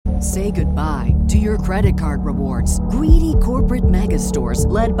Say goodbye to your credit card rewards. Greedy corporate mega stores,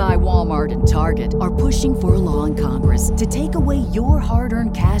 led by Walmart and Target, are pushing for a law in Congress to take away your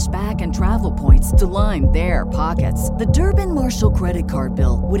hard-earned cash back and travel points to line their pockets. The Durbin-Marshall credit card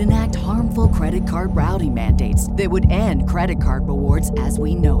bill would enact harmful credit card routing mandates that would end credit card rewards as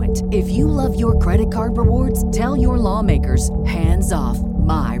we know it. If you love your credit card rewards, tell your lawmakers, hands off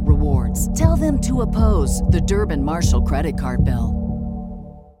my rewards. Tell them to oppose the Durbin-Marshall credit card bill.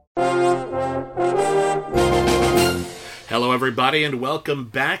 Hello, everybody, and welcome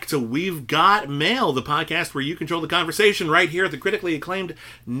back to We've Got Mail, the podcast where you control the conversation right here at the critically acclaimed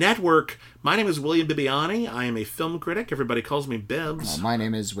network. My name is William Bibbiani. I am a film critic. Everybody calls me Bibbs. My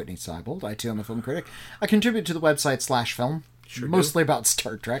name is Whitney Seibold. I, too, am a film critic. I contribute to the website /film, mostly about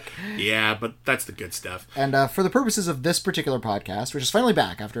Star Trek. Yeah, but that's the good stuff. And for the purposes of this particular podcast, which is finally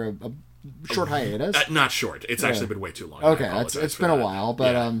back after a short hiatus. Not short. It's actually been way too long. Okay, it's been a while,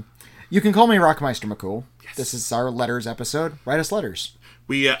 but you can call me Rockmeister McCool. Yes. This is our letters episode. Write us letters.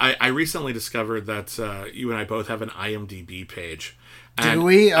 I recently discovered that you and I both have an IMDb page. Do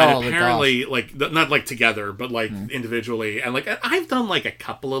we? And apparently, like, not like together, but like individually. And like, I've done like a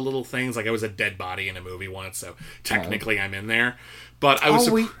couple of little things. Like, I was a dead body in a movie once, so technically I'm in there. But I was.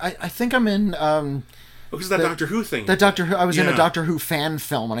 I think I'm in. Because that Doctor Who thing. That Doctor Who. I was in a Doctor Who fan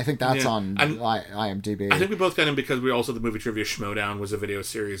film, and I think that's on IMDb. I think we both got in because we also, the movie Trivia Schmodown was a video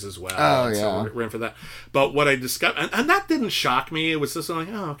series as well. Oh, yeah. So we're in for that. But what I discovered, and that didn't shock me. It was just like,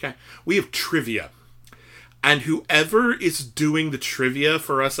 oh, okay. We have trivia. And whoever is doing the trivia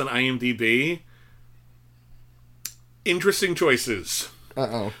for us on IMDb, interesting choices.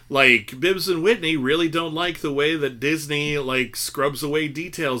 Uh-oh. Like, Bibbs and Whitney really don't like the way that Disney, like, scrubs away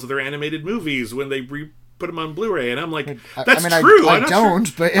details of their animated movies when they put them on Blu-ray. And I'm like, that's true. I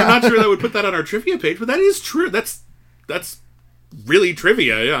don't, but yeah. I'm not sure that would put that on our trivia page, but that is true. That's really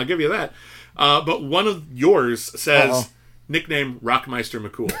trivia. Yeah, I'll give you that. But one of yours says, nickname Rockmeister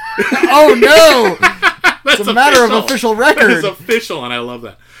McCool. Oh, no! It's a matter of official record. It's official, and I love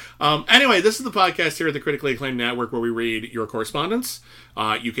that. Anyway, this is the podcast here at the Critically Acclaimed Network where we read your correspondence.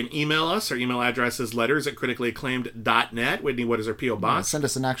 You can email us. Our email address is letters@criticallyacclaimed.net. Whitney, what is our P.O. Box? Send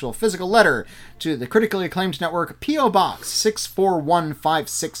us an actual physical letter to the Critically Acclaimed Network, P.O. Box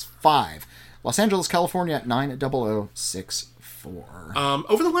 641565, Los Angeles, California, 90064.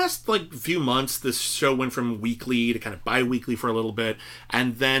 Over the last few months, this show went from weekly to kind of bi-weekly for a little bit,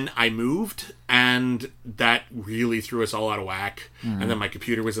 and then I moved, and that really threw us all out of whack. And then my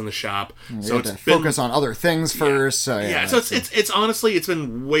computer was in the shop, so it's focus on other things first. So it's honestly, it's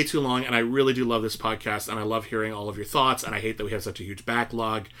been way too long, and I really do love this podcast, and I love hearing all of your thoughts, and I hate that we have such a huge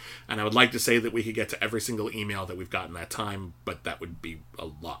backlog, and I would like to say that we could get to every single email that we've gotten that time, but that would be a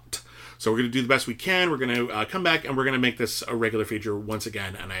lot. So we're going to do the best we can. We're going to come back, and we're going to make this a regular feature once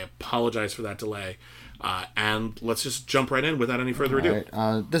again, and I apologize for that delay. And let's just jump right in without any further ado.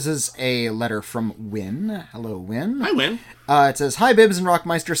 Right. This is a letter from Win. Hello, Win. Hi, Win. It says, Hi, Bibbs and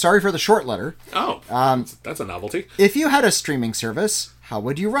Rockmeister. Sorry for the short letter. Oh, that's a novelty. If you had a streaming service, how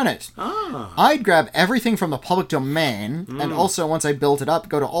would you run it? I'd grab everything from the public domain, and also, once I built it up,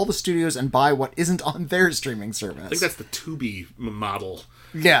 go to all the studios and buy what isn't on their streaming service. I think that's the Tubi model.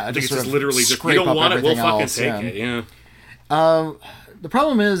 Yeah, I think it's just literally just, we don't want it, we'll fucking take it. Yeah. The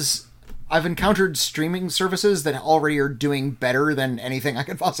problem is, I've encountered streaming services that already are doing better than anything I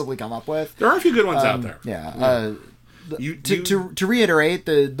could possibly come up with. There are a few good ones out there. Yeah. To reiterate,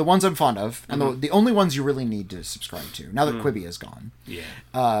 the ones I'm fond of, and the only ones you really need to subscribe to, now that Quibi is gone,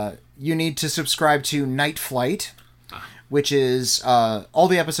 you need to subscribe to Night Flight, which is all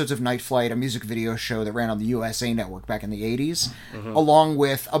the episodes of Night Flight, a music video show that ran on the USA Network back in the 80s, along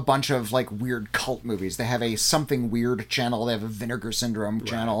with a bunch of weird cult movies. They have a Something Weird channel, they have a Vinegar Syndrome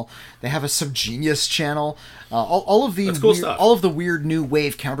channel, they have a Subgenius channel. All of the That's cool stuff. All of the weird new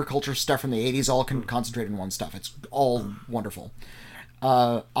wave counterculture stuff from the 80s all can concentrate in one stuff. It's all wonderful.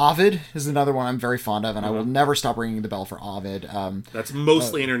 Ovid is another one I'm very fond of, and I will never stop ringing the bell for Ovid. That's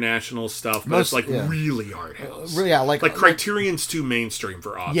mostly international stuff, but it's really art house. Like Criterion's too mainstream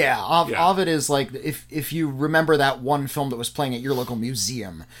for Ovid. Ovid is if you remember that one film that was playing at your local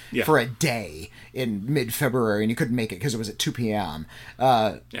museum for a day in mid-February, and you couldn't make it because it was at 2 p.m.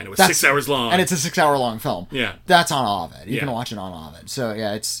 And it was 6 hours long. And it's a 6-hour-long film. Yeah. That's on Ovid. You can watch it on Ovid. So,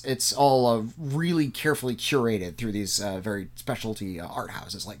 it's all really carefully curated through these very specialty art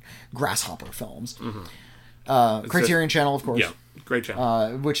houses, like Grasshopper Films. Criterion Channel, of course. Yeah, great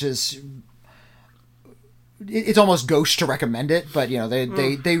channel. Which is... It's almost gauche to recommend it, but,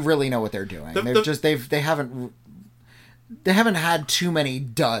 they really know what they're doing. They haven't... they haven't had too many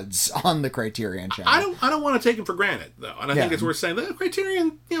duds on the Criterion channel. I don't want to take them for granted though, and I think it's worth saying that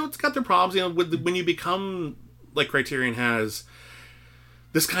Criterion, it's got their problems. When you become like Criterion has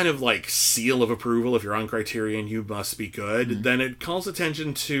this kind of like seal of approval, if you're on Criterion, you must be good, then it calls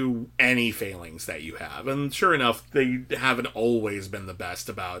attention to any failings that you have. And sure enough, they haven't always been the best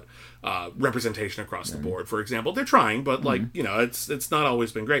about representation across the board. For example, they're trying, but it's not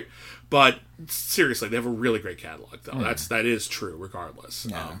always been great. But seriously, they have a really great catalog, though. That is true, regardless.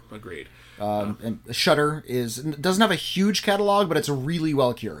 Yeah. Agreed. And Shudder doesn't have a huge catalog, but it's really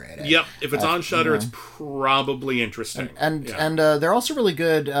well curated. Yep, if it's on Shudder, it's probably interesting. And they're also really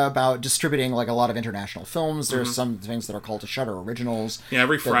good about distributing like a lot of international films. There's some things that are called Shudder Originals. Yeah,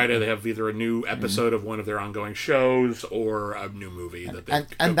 every Friday they have either a new episode of one of their ongoing shows or a new movie that they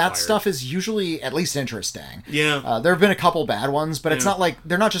and that stuff is usually at least interesting. Yeah, there have been a couple bad ones, but it's not like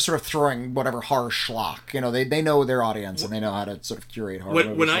they're not just sort of throwing whatever horror schlock. They know their audience and they know how to sort of curate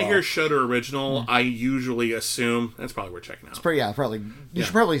horror. When I hear Shudder Original, I usually assume that's probably worth checking out. Probably you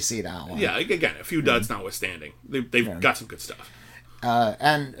should probably see that one. Yeah, again, a few duds notwithstanding, they've got some good stuff.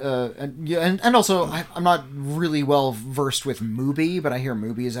 And also, I'm not really well versed with Mubi, but I hear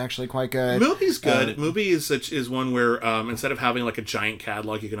Mubi is actually quite good. Mubi's good. Mubi is one where instead of having like a giant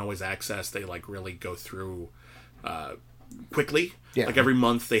catalog you can always access, they like really go through quickly. Yeah. Like every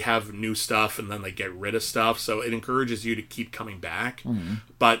month they have new stuff and then they get rid of stuff, so it encourages you to keep coming back.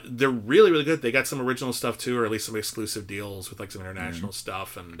 But they're really, really good. They got some original stuff too, or at least some exclusive deals with like some international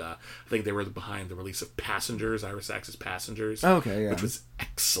stuff, and I think they were behind the release of Passengers, Ira Sachs' Passengers, which was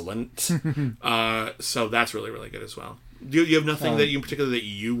excellent. So that's really, really good as well. Do you have nothing that you in particular that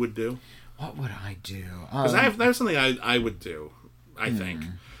you would do? What would I do? Because I have something I would do, I think.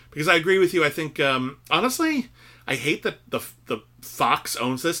 Because I agree with you. I think, honestly, I hate that the Fox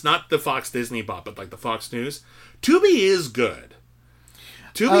owns this. Not the Fox Disney bot, but like the Fox News. Tubi is good.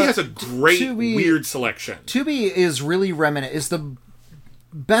 Tubi has a great, weird selection. Tubi is really is the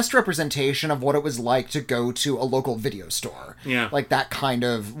best representation of what it was like to go to a local video store. Yeah. Like that kind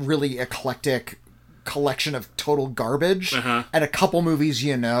of really eclectic collection of total garbage and a couple movies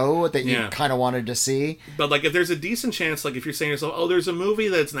that you kind of wanted to see. But like if there's a decent chance, like if you're saying to yourself, there's a movie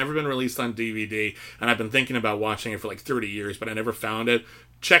that's never been released on DVD and I've been thinking about watching it for like 30 years but I never found it,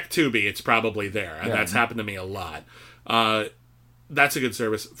 check Tubi, it's probably there. And that's happened to me a lot. That's a good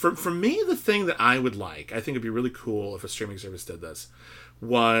service. For me, the thing that I would like, I think it'd be really cool if a streaming service did this,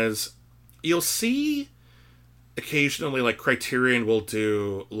 was you'll see occasionally like Criterion will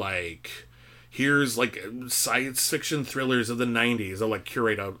do like, here's like science fiction thrillers of the 90s. They'll like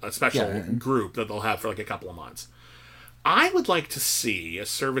curate a special group that they'll have for like a couple of months. I would like to see a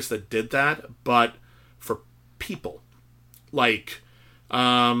service that did that, but for people. Like,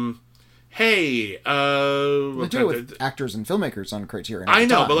 hey, they do it with actors and filmmakers on Criterion. I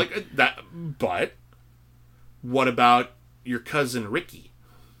know, but like that. But what about your cousin Ricky?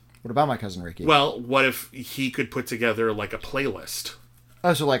 What about my cousin Ricky? Well, what if he could put together like a playlist?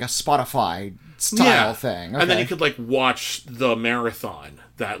 Oh, so like a Spotify style thing. Okay. And then you could like watch the marathon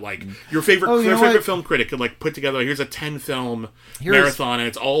that like your favorite film critic could like put together. Here's a 10 film marathon, and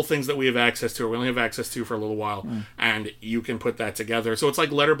it's all things that we have access to or we only have access to for a little while, and you can put that together. So it's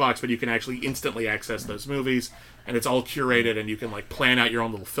like Letterboxd, but you can actually instantly access those movies, and it's all curated, and you can like plan out your own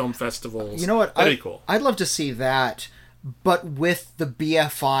little film festivals. You know what? That'd be cool. I'd love to see that, but with the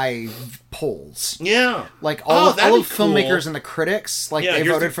BFI polls. Yeah. Like all of filmmakers and the critics, like they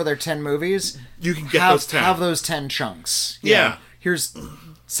voted for their 10 movies. You can get those 10. Have those 10 chunks. Yeah. Here's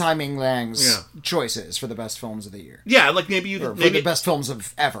Tsai Ming-Liang's choices for the best films of the year. Yeah, like maybe the best films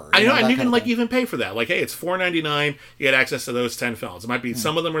of ever. I know, and you can like even pay for that. Like, hey, it's $4.99. You get access to those 10 films. It might be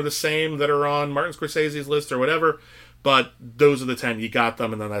some of them are the same that are on Martin Scorsese's list or whatever, but those are the 10. You got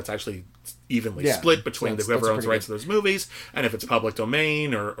them, and then that's actually evenly split between whoever owns rights to those movies. And if it's public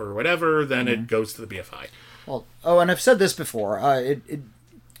domain or whatever, then it goes to the BFI. Well, and I've said this before.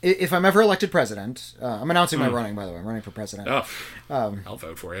 If I'm ever elected president, I'm announcing my running. By the way, I'm running for president. I'll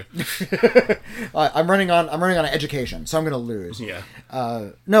vote for you. I'm running on education, so I'm going to lose. Yeah.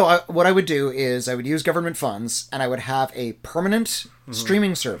 What I would do is I would use government funds, and I would have a permanent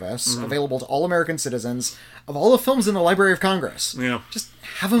streaming service available to all American citizens of all the films in the Library of Congress. Yeah. Just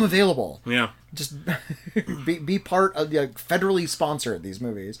have them available. Yeah. Just be part of the federally sponsored these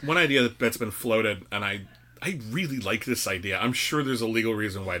movies. One idea that's been floated, and I really like this idea. I'm sure there's a legal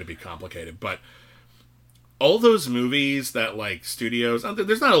reason why it'd be complicated, but all those movies that like studios,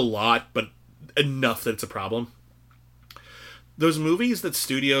 there's not a lot, but enough that it's a problem. Those movies that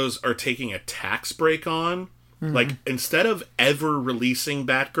studios are taking a tax break on, like instead of ever releasing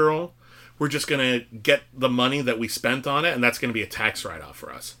Batgirl, we're just going to get the money that we spent on it, and that's going to be a tax write-off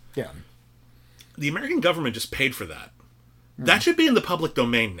for us. Yeah. The American government just paid for that. That should be in the public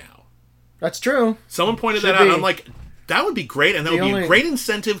domain now. That's true. Someone pointed that out. I'm like, that would be great, and that would be a great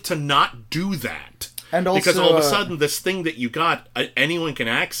incentive to not do that. And also, because all of a sudden, this thing that you got, anyone can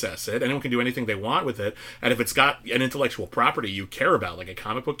access it. Anyone can do anything they want with it. And if it's got an intellectual property you care about, like a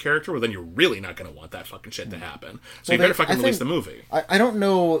comic book character, well, then you're really not going to want that fucking shit to happen. So you better fucking release the movie. I don't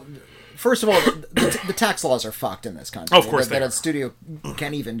know. First of all, the tax laws are fucked in this country. Of course that a studio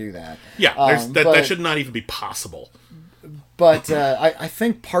can't even do that. Yeah, that should not even be possible. But I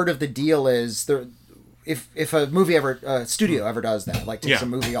think part of the deal is if a movie studio ever does that, like takes a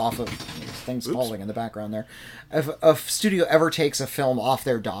movie off of things falling in the background there, if a studio ever takes a film off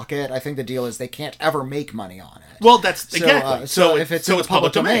their docket, I think the deal is they can't ever make money on it. Well, that's exactly. So if it's in the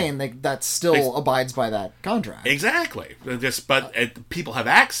public domain, that still abides by that contract. Exactly. But people have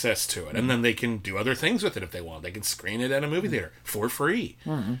access to it, and then they can do other things with it if they want. They can screen it at a movie theater for free.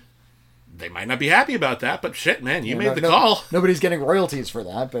 Mm-hmm. They might not be happy about that, but shit, man, you made the call. Nobody's getting royalties for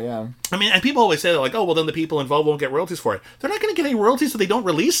that, but yeah. I mean, and people always say, like, oh, well, then the people involved won't get royalties for it. They're not going to get any royalties if they don't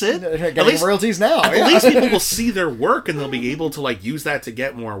release it. They're getting royalties now. At least people will see their work, and they'll be able to, like, use that to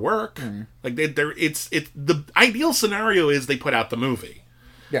get more work. Mm. Like, it's the ideal scenario is they put out the movie.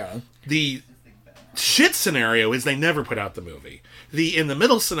 Yeah. The shit scenario is they never put out the movie. The in the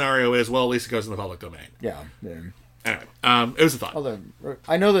middle scenario is, well, at least it goes in the public domain. Yeah. Anyway, it was a thought. Although,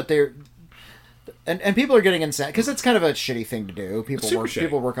 I know that they're... And people are getting incensed because it's kind of a shitty thing to do.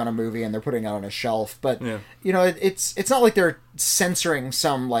 People work on a movie and they're putting it on a shelf, but you know, it's not like they're censoring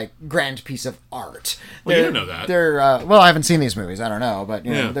some like grand piece of art. Well, you don't know that. Well, I haven't seen these movies. I don't know, but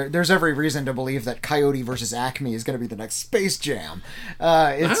you know, there's every reason to believe that Coyote versus Acme is going to be the next Space Jam.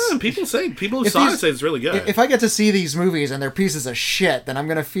 People who saw it say it's really good. If I get to see these movies and they're pieces of shit, then I'm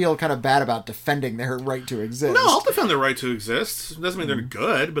going to feel kind of bad about defending their right to exist. No, I'll defend their right to exist. It doesn't mean they're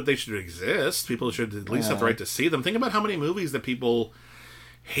good, but they should exist. People should at least have the right to see them. Think about how many movies that people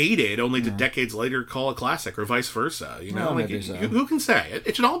hated only to decades later call a classic, or vice versa. You know, who can say?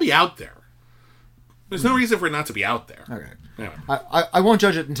 It should all be out there. There's no reason for it not to be out there. Okay. Anyway. I won't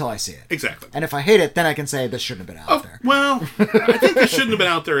judge it until I see it. Exactly. And if I hate it, then I can say this shouldn't have been out there. Well, I think this shouldn't have been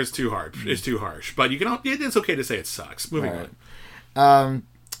out there is too harsh. But it's okay to say it sucks. Moving on.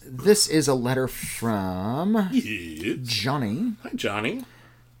 This is a letter from Johnny. Hi, Johnny.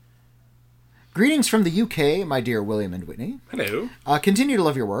 Greetings from the UK, my dear William and Whitney. Hello. Continue to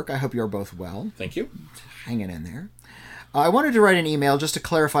love your work. I hope you're both well. Thank you. Hanging in there. I wanted to write an email just to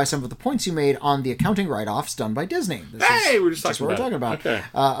clarify some of the points you made on the accounting write-offs done by Disney. We're just talking about. Okay.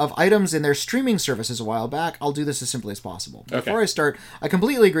 Of items in their streaming services a while back. I'll do this as simply as possible. Okay. Before I start, I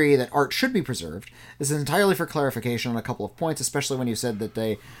completely agree that art should be preserved. This is entirely for clarification on a couple of points, especially when you said that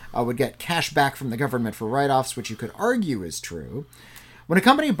they would get cash back from the government for write-offs, which you could argue is true. When a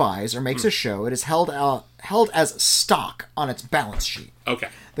company buys or makes a show, it is held as stock on its balance sheet. Okay.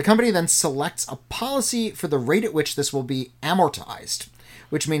 The company then selects a policy for the rate at which this will be amortized,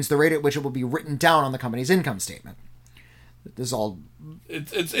 which means the rate at which it will be written down on the company's income statement. This is all...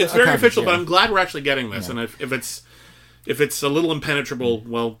 It's very official, but I'm glad we're actually getting this. Yeah. And if it's a little impenetrable,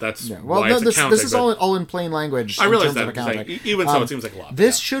 well, that's why it's accounting. This is all in plain language. I realize that. Even so, it seems like a lot.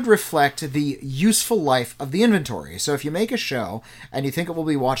 This should reflect the useful life of the inventory. So if you make a show and you think it will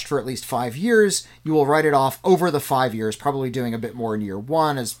be watched for at least 5 years, you will write it off over the 5 years, probably doing a bit more in year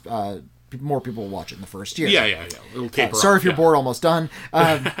one as more people will watch it in the first year. Yeah. It'll taper off. Sorry if you're bored, almost done.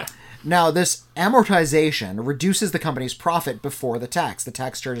 Now, this amortization reduces the company's profit before the tax. The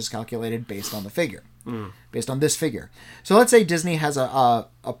tax charge is calculated based on the figure, based on this figure. So let's say Disney has a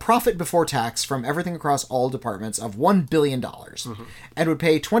profit before tax from everything across all departments of $1 billion and would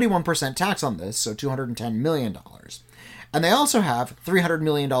pay 21% tax on this, so $210 million. And they also have $300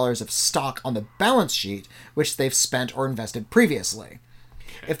 million of stock on the balance sheet, which they've spent or invested previously.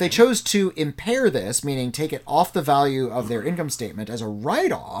 If they chose to impair this, meaning take it off the value of their income statement as a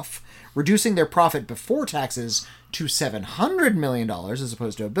write-off, reducing their profit before taxes to $700 million as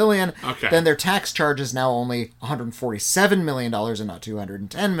opposed to $1 billion, then their tax charge is now only $147 million and not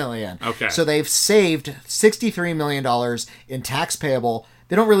 $210 million. Okay. So they've saved $63 million in tax payable.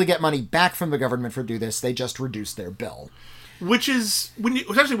 They don't really get money back from the government for do this. They just reduce their bill. Which is,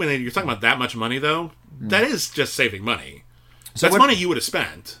 especially when you're talking about that much money, though, that is just saving money. So that's money you would have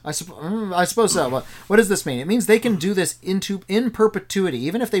spent. I suppose so. What does this mean? It means they can do this in perpetuity.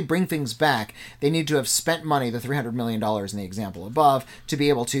 Even if they bring things back, they need to have spent money, the $300 million in the example above, to be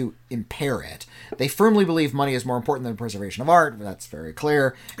able to impair it. They firmly believe money is more important than the preservation of art. That's very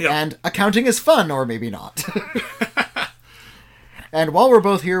clear. Yep. And accounting is fun, or maybe not. And while we're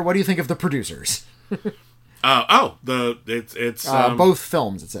both here, what do you think of The Producers? It's both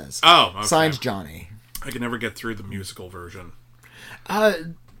films, it says. Oh, okay. Signed Johnny. I can never get through the musical version.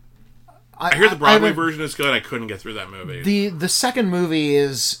 I hear the Broadway version is good. I couldn't get through that movie. The second movie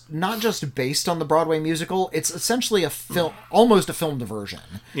is not just based on the Broadway musical. It's essentially a film, almost a filmed version.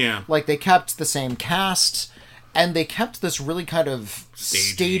 Yeah. Like, they kept the same cast, and they kept this really kind of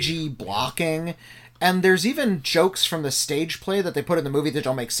stagey blocking. And there's even jokes from the stage play that they put in the movie that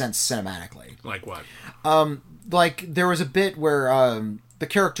don't make sense cinematically. Like what? Like, there was a bit where the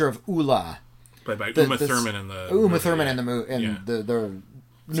character of Ula... Played by Uma Thurman in the Uma Thurman in the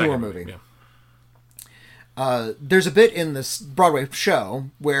newer movie. Yeah. There's a bit in this Broadway show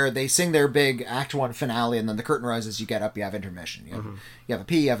where they sing their big Act 1 finale, and then the curtain rises, you get up, you have intermission. You have a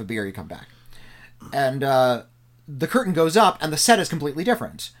pee, you have a beer, you come back. And the curtain goes up, and the set is completely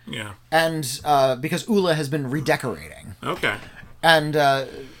different. Yeah. And because Ula has been redecorating. Okay. And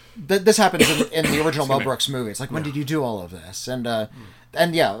this happens in the original Mel Brooks movie. It's like, when did you do all of this?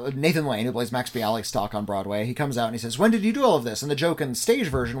 And yeah, Nathan Lane, who plays Max Bialystock on Broadway, he comes out and he says, when did you do all of this? And the joke in the stage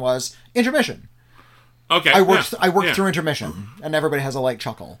version was, intermission. Okay. I worked through intermission, and everybody has a light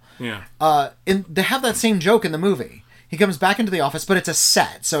chuckle. Yeah. They have that same joke in the movie. He comes back into the office, but it's a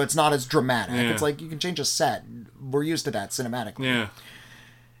set, so it's not as dramatic. Yeah. It's like, you can change a set. We're used to that cinematically. Yeah.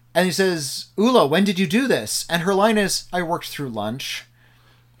 And he says, Ula, when did you do this? And her line is, I worked through lunch.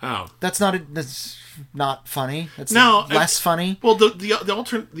 Oh. That's not funny. It's less funny. Well,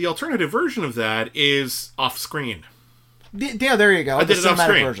 the alternative version of that is off screen. Yeah, there you go. I did it off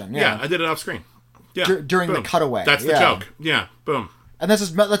screen. Version, yeah, I did it off screen. Yeah, during the cutaway. That's the joke. Yeah, boom. And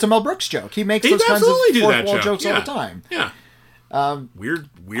that's a Mel Brooks joke. He makes those kinds of fourth wall jokes all the time. Yeah. Weird.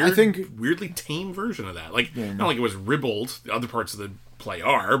 I think weirdly tame version of that. Like, not like it was ribbled. The other parts of the play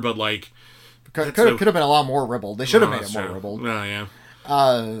are, but like could have been a lot more ribbled. They should have made it more ribbled. Oh yeah.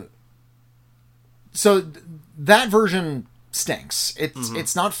 So that version stinks.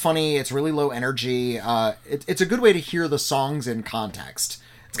 It's not funny. It's really low energy. It's a good way to hear the songs in context.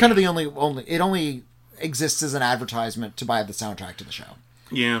 It's kind of the only exists as an advertisement to buy the soundtrack to the show.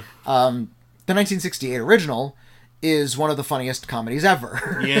 Yeah. The 1968 original is one of the funniest comedies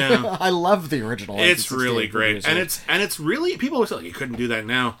ever. Yeah. I love the original. It's really great. And it's really, people always say, like, you couldn't do that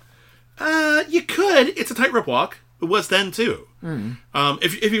now. You could. It's a tightrope walk. It was then too.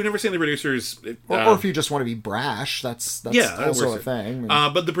 If you've never seen The Producers, or if you just want to be brash, that's also a thing.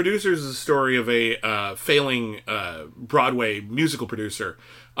 But The Producers is a story of a failing Broadway musical producer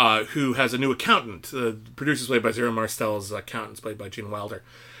who has a new accountant. The producer's played by Zero Marstell's accountant's played by Gene Wilder.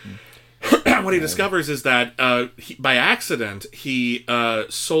 What he discovers is that by accident he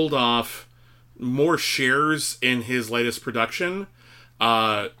sold off more shares in his latest production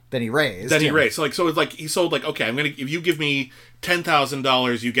than he raised. So it's like he sold okay, if you give me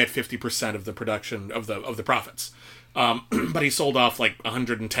 $10,000, you get 50% of the production of the profits. But he sold off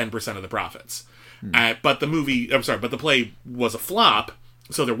 110% of the profits. But the play was a flop,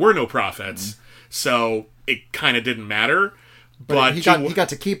 so there were no profits. So it kind of didn't matter. But he got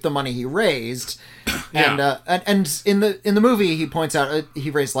to keep the money he raised, and in the movie he points out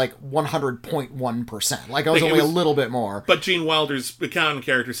he raised 100.1%. It was only a little bit more. But Gene Wilder's accountant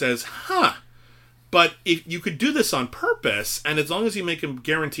character says, but if you could do this on purpose, and as long as you make a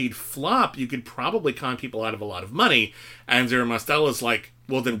guaranteed flop, you could probably con people out of a lot of money. And Zero Mostel is like,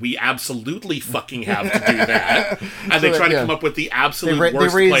 well, then we absolutely fucking have to do that. And they try to come up with the absolute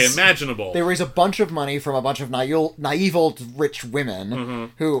worst play imaginable. They raise a bunch of money from a bunch of naive old rich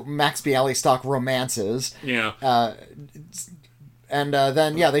women who Max Bialystock romances. Yeah. And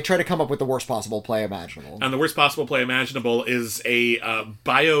then they try to come up with the worst possible play imaginable. And the worst possible play imaginable is a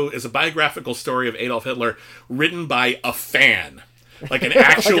biographical story of Adolf Hitler written by a fan. An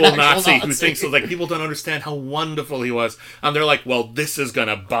actual Nazi who thinks people don't understand how wonderful he was. And they're like, well, this is going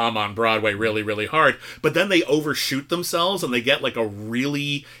to bomb on Broadway really, really hard. But then they overshoot themselves and they get a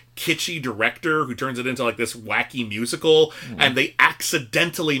really kitschy director who turns it into this wacky musical. And they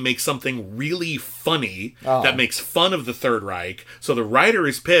accidentally make something really funny that makes fun of the Third Reich. So the writer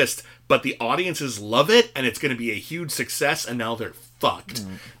is pissed, but the audiences love it and it's going to be a huge success. And now they're fucked.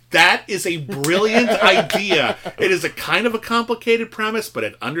 That is a brilliant idea. It is a kind of a complicated premise,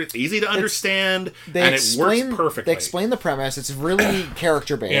 but it's easy to understand, and it works perfectly. They explain the premise. It's really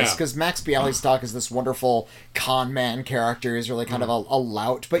character-based, because Max Bialystock is this wonderful con man character. He's really kind of a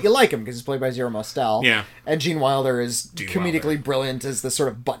lout, but you like him because he's played by Zero Mostel. Yeah. And Gene Wilder is comedically brilliant as this sort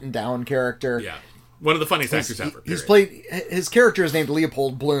of button-down character. Yeah. One of the funniest actors ever. His character is named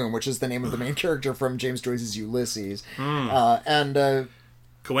Leopold Bloom, which is the name of the main character from James Joyce's Ulysses.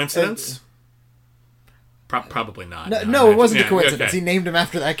 Coincidence? Probably not. No, it wasn't a coincidence. Okay. He named him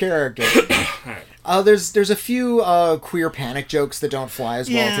after that character. Right. There's a few queer panic jokes that don't fly as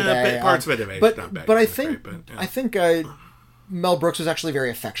well today. Parts of it, but I think Mel Brooks was actually very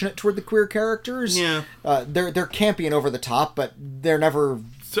affectionate toward the queer characters. Yeah, they're campy and over the top, but they're never.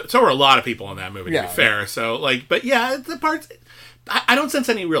 So were a lot of people in that movie. To be fair, so but the parts. I don't sense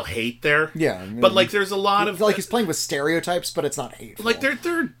any real hate there. Yeah, but there's a lot of he's playing with stereotypes, but it's not hateful.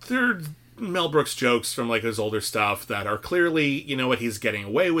 They're Mel Brooks jokes from his older stuff that are clearly, he's getting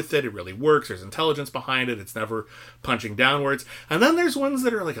away with it. It really works. There's intelligence behind it. It's never punching downwards. And then there's ones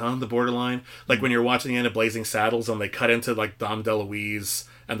that are on the borderline, when you're watching the end of Blazing Saddles and they cut into Dom DeLuise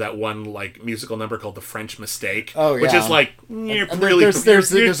and that one musical number called The French Mistake, which is you're really you're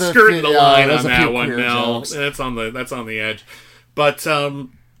skirting the line on that one. No, that's on the edge. But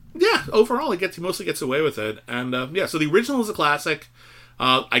overall, he mostly gets away with it. And so the original is a classic.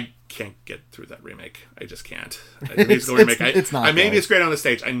 I can't get through that remake. I just can't. The musical remake. It's not. Maybe it's great on the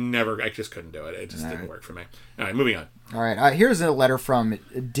stage. I just couldn't do it. It just didn't work for me. All right, moving on. All right. Here's a letter from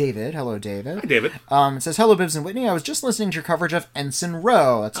David. Hello, David. Hi, David. It says, "Hello, Bibbs and Whitney. I was just listening to your coverage of Ensign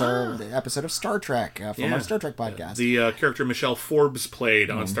Ro. That's our episode of Star Trek from our Star Trek podcast. The character Michelle Forbes played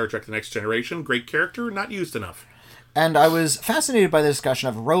on Star Trek: The Next Generation. Great character, not used enough." And I was fascinated by the discussion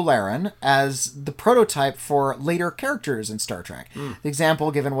of Ro Laren as the prototype for later characters in Star Trek. The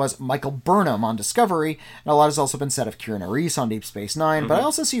example given was Michael Burnham on Discovery, and a lot has also been said of Kira Nerys on Deep Space Nine, but I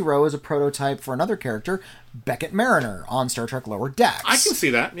also see Ro as a prototype for another character, Beckett Mariner, on Star Trek Lower Decks. I can see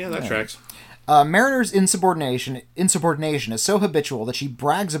that. Yeah, that tracks. Mariner's insubordination is so habitual that she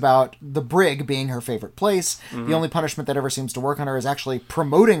brags about the brig being her favorite place. The only punishment that ever seems to work on her is actually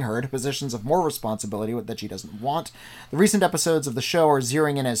promoting her to positions of more responsibility that she doesn't want. The recent episodes of the show are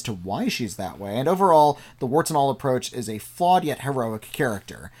zeroing in as to why she's that way, and overall, the warts and all approach is a flawed yet heroic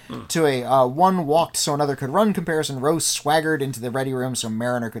character. To a one walked so another could run comparison, Rose swaggered into the ready room so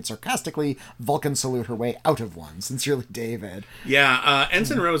Mariner could sarcastically Vulcan salute her way out of one. Sincerely, David. Yeah,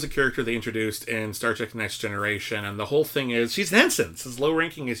 Ensign Ro is a character they introduced in Star Trek: The Next Generation, and the whole thing is she's an ensign. It's as low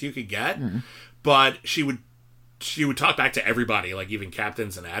ranking as you could get, but she would talk back to everybody, even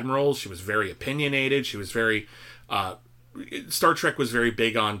captains and admirals. She was very opinionated. She was very Star Trek was very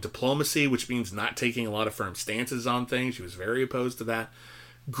big on diplomacy, which means not taking a lot of firm stances on things. She was very opposed to that.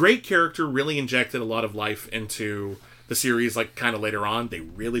 Great character, really injected a lot of life into the series, kind of later on. They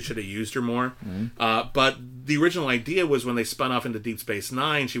really should have used her more. But the original idea was when they spun off into Deep Space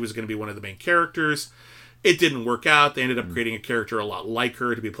Nine, she was going to be one of the main characters. It didn't work out. They ended up creating a character a lot like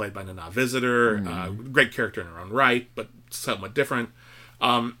her to be played by Nana Visitor. Great character in her own right, but somewhat different.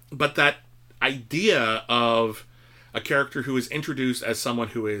 But that idea of a character who is introduced as someone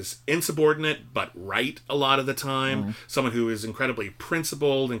who is insubordinate but right a lot of the time, someone who is incredibly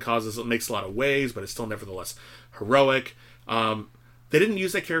principled and makes a lot of waves, but is still nevertheless heroic. They didn't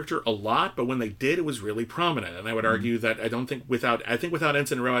use that character a lot, but when they did, it was really prominent. And I would argue that I think without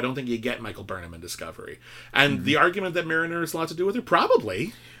Ensign Ro, I don't think you get Michael Burnham in Discovery. And the argument that Mariner has a lot to do with it,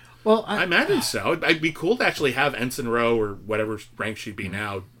 probably. Well, I imagine so. It'd be cool to actually have Ensign Ro, or whatever rank she'd be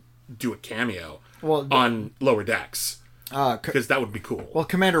now, do a cameo on Lower Decks. Because that would be cool. Well,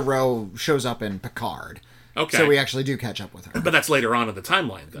 Commander Ro shows up in Picard. Okay. So we actually do catch up with her. But that's later on in the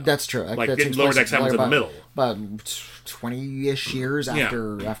timeline, though. That's true. Lower Decks happens in the middle. About 20-ish years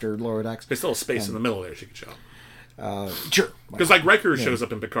after Lower Decks. There's still a space in the middle there she could show up. Sure. Because Riker shows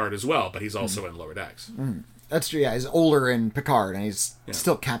up in Picard as well, but he's also in Lower Decks. That's true, yeah. He's older in Picard, and he's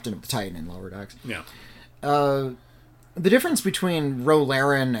still captain of the Titan in Lower Decks. Yeah. The difference between Ro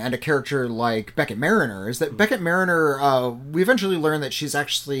Laren and a character like Beckett Mariner is that Beckett Mariner, we eventually learn that she's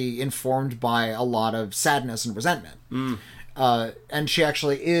actually informed by a lot of sadness and resentment. And she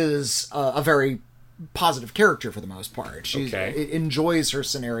actually is a very positive character for the most part. She enjoys her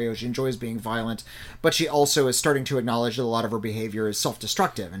scenario, she enjoys being violent, but she also is starting to acknowledge that a lot of her behavior is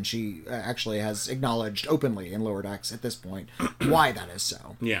self-destructive, and she actually has acknowledged openly in Lower Decks at this point why that is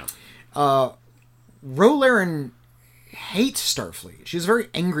so. Yeah. Ro Laren hates Starfleet. She's a very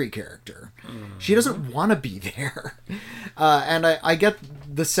angry character. She doesn't want to be there. And I get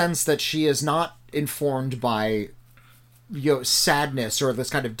the sense that she is not informed by sadness or this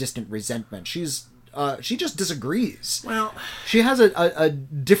kind of distant resentment. She just disagrees. Well, she has a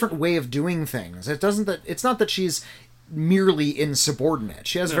different way of doing things. It's not that she's merely insubordinate.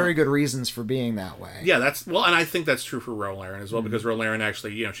 She has very good reasons for being that way. Yeah, and I think that's true for Ro Laren as well, because Ro Laren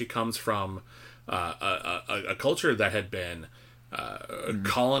actually, she comes from a culture that had been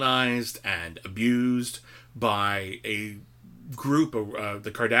colonized and abused by a group of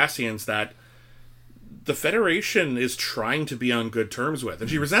the Cardassians that the Federation is trying to be on good terms with, and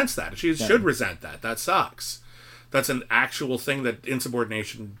she resents that. She should resent that. That sucks. That's an actual thing that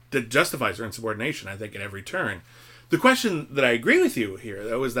justifies her insubordination, I think, at every turn. The question that I agree with you here,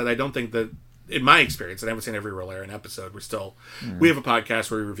 though, is that I don't think that, in my experience, and I haven't seen every Rolarian episode, we have a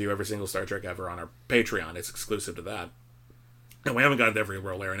podcast where we review every single Star Trek ever on our Patreon. It's exclusive to that. And we haven't gotten to every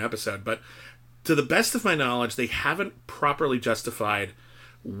Rolarian episode, but to the best of my knowledge, they haven't properly justified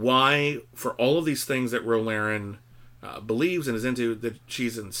why, for all of these things that Rolaren believes and is into, that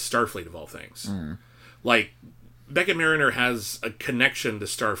she's in Starfleet of all things. Like, Beckett Mariner has a connection to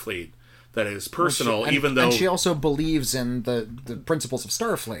Starfleet that is personal, and she also believes in the principles of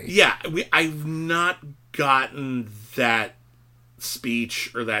Starfleet. Yeah, I've not gotten that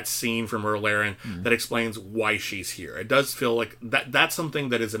speech or that scene from Rolaren that explains why she's here. It does feel like that's something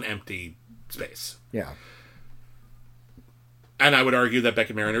that is an empty space. Yeah. And I would argue that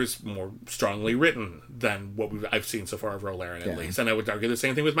Beckett Mariner is more strongly written than what I've seen so far of Rolaren, at least. And I would argue the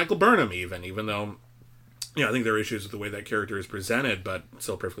same thing with Michael Burnham, even though, I think there are issues with the way that character is presented, but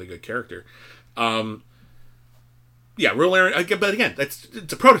still a perfectly good character. Rolaren, but again, it's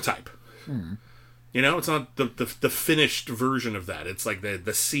a prototype. It's not the finished version of that. It's like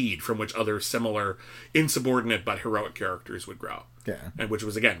the seed from which other similar insubordinate but heroic characters would grow. Yeah. And which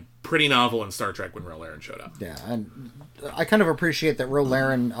was, again, pretty novel in Star Trek when Rolaren showed up. Yeah, and I kind of appreciate that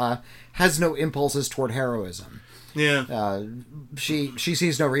Rolaren has no impulses toward heroism. Yeah. She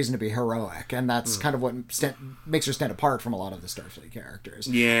sees no reason to be heroic, and that's kind of what makes her stand apart from a lot of the Starfleet characters.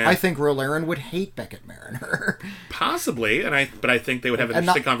 Yeah. I think Rolaren would hate Beckett Mariner. Possibly, but I think they would have an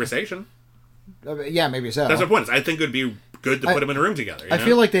interesting conversation. Yeah, maybe so. That's my point. I think it would be good to put them in a room together. I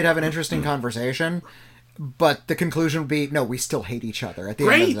feel like they'd have an interesting conversation, but the conclusion would be, no, we still hate each other at the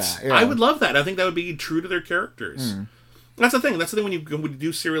end of that. Yeah. I would love that. I think that would be true to their characters. That's the thing. That's the thing when you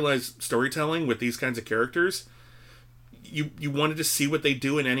do serialized storytelling with these kinds of characters. You wanted to see what they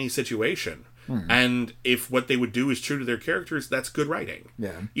do in any situation. And if what they would do is true to their characters, that's good writing.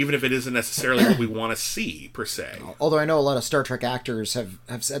 Yeah. Even if it isn't necessarily what we want to see, per se. Although I know a lot of Star Trek actors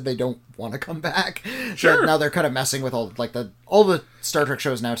have said they don't want to come back. Sure. Now they're kind of messing with all the Star Trek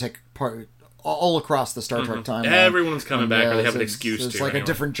shows now take part all across the Star Trek timeline. Everyone's coming back, or they have an excuse it's to. It's like a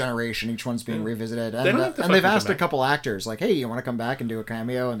different generation. Each one's being revisited. And, they don't have to they've asked a couple actors, like, hey, you want to come back and do a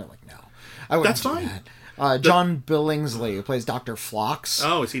cameo? And they're like, no. I wouldn't That's fine. That. John Billingsley, who plays Dr. Phlox.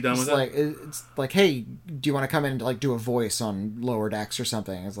 Oh, is he done with it? It's like, hey, do you want to come in and do a voice on Lower Decks or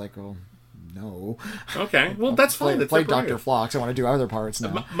something? It's like, well, no. Okay, well, that's fine. Play Dr. Phlox. I want to do other parts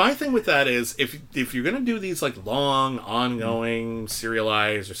now. My thing with that is, if you're going to do these long, ongoing,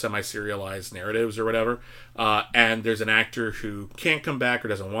 serialized or semi-serialized narratives or whatever, and there's an actor who can't come back or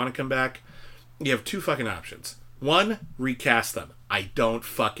doesn't want to come back, you have two fucking options. One, recast them. I don't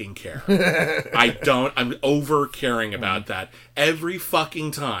fucking care. I'm over caring about that. Every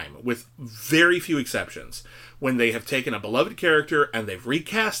fucking time, with very few exceptions, when they have taken a beloved character and they've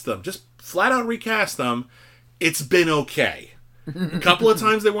recast them, just flat out recast them, it's been okay. A couple of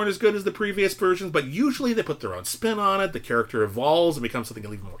times they weren't as good as the previous versions, but usually they put their own spin on it, the character evolves and becomes something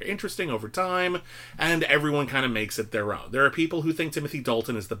even more interesting over time, and everyone kind of makes it their own. There are people who think Timothy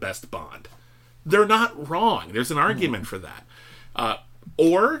Dalton is the best Bond. They're not wrong. There's an argument for that.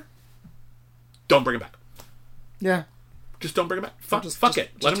 Or don't bring him back. Yeah. Just don't bring him back. Fuck it.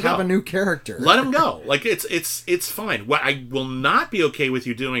 Let him go. Have a new character. Let him go. It's fine. What I will not be okay with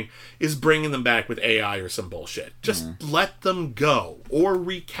you doing is bringing them back with AI or some bullshit. Just let them go or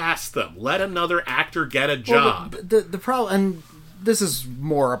recast them. Let another actor get a job. Well, the problem, and this is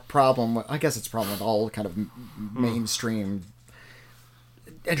more a problem. I guess it's a problem with all kind of mainstream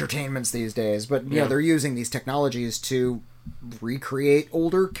entertainments these days, but they're using these technologies to recreate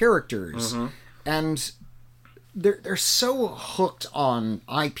older characters, and they're so hooked on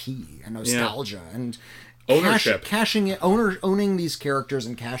IP and nostalgia and ownership, owning these characters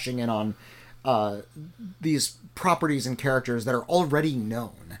and cashing in on these properties and characters that are already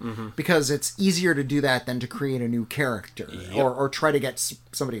known, because it's easier to do that than to create a new character or try to get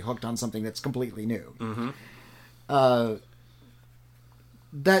somebody hooked on something that's completely new.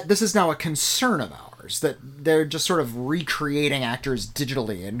 That this is now a concern of ours, that they're just sort of recreating actors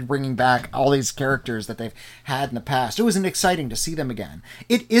digitally and bringing back all these characters that they've had in the past. It wasn't exciting to see them again.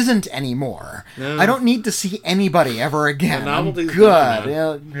 It isn't anymore. No. I don't need to see anybody ever again. I'm good.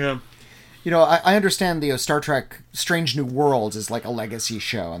 I understand the Star Trek Strange New Worlds is like a legacy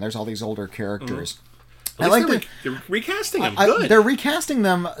show, and there's all these older characters. They're recasting them. Good. They're recasting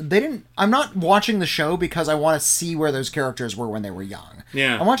them. I'm not watching the show because I want to see where those characters were when they were young.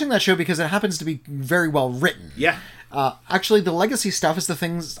 Yeah. I'm watching that show because it happens to be very well written. Yeah. Actually, the legacy stuff is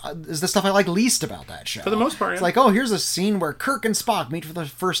the stuff I like least about that show. For the most part, it's like, oh, here's a scene where Kirk and Spock meet for the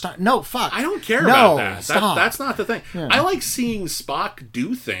first time. No, fuck. I don't care about that. Stop. That's not the thing. Yeah. I like seeing Spock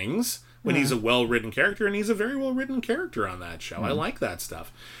do things when he's a well-written character, and he's a very well-written character on that show. I like that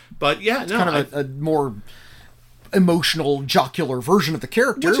stuff. But yeah, it's kind of a more emotional, jocular version of the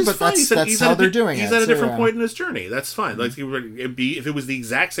character, but that's how they're doing it. He's at a different point in his journey. That's fine. Like if it was the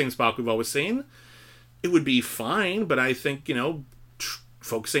exact same Spock we've always seen, it would be fine. But I think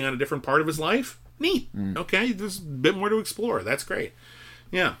focusing on a different part of his life, neat. Okay, there's a bit more to explore. That's great.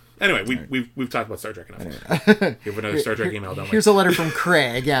 Yeah. Anyway, we've talked about Star Trek enough. Give another Star Trek email, don't we? Here's a letter from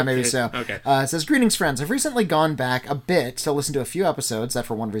Craig. Yeah, maybe so. Okay. It says, "Greetings, friends. I've recently gone back a bit to listen to a few episodes that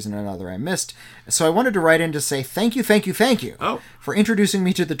for one reason or another I missed. So I wanted to write in to say thank you for introducing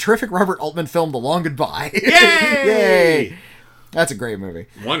me to the terrific Robert Altman film, The Long Goodbye." Yay! Yay! That's a great movie.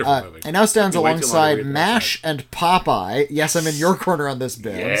 Wonderful movie. And now stands alongside MASH and Popeye. Yes, I'm in your corner on this,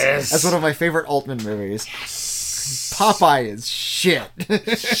 Bibbs. Yes. That's one of my favorite Altman movies. Popeye is shit.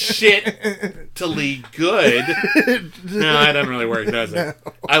 Shitly good. No, that doesn't really work, does it?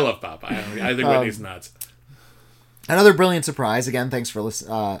 No. I love Popeye. I think Whitney's nuts. Another brilliant surprise, again, thanks to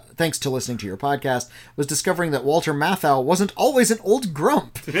listening to your podcast, was discovering that Walter Matthau wasn't always an old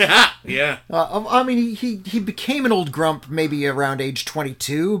grump. Yeah. I mean, he became an old grump maybe around age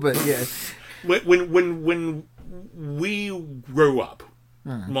 22, but yeah. When we grew up,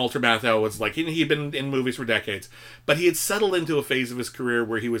 Walter Matthau was like, he'd been in movies for decades, but he had settled into a phase of his career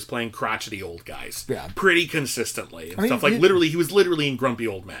where he was playing crotchety old guys pretty consistently. And stuff like, he was literally in Grumpy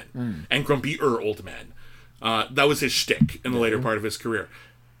Old Men and Grumpier Old Men. That was his shtick in the later part of his career.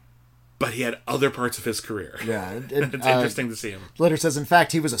 But he had other parts of his career. Yeah. It's interesting to see him. Letter says, in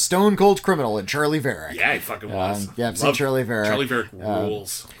fact, he was a stone-cold criminal in Charlie Varick. Yeah, he fucking was. I've seen Charlie Varick. Charlie Varick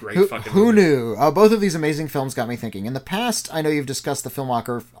rules. Great fucking Who movie. knew? Both of these amazing films got me thinking. In the past, I know you've discussed the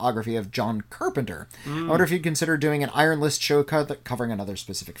filmography of John Carpenter. I wonder if you'd consider doing an Iron List show covering another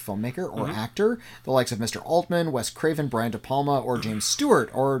specific filmmaker or actor. The likes of Mr. Altman, Wes Craven, Brian De Palma, or James Stewart,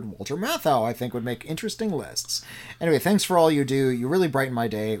 or Walter Matthau, I think would make interesting lists. Anyway, thanks for all you do. You really brighten my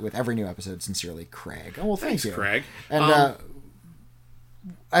day with every new episode. Sincerely, Craig. Oh, well, thanks you. Craig. And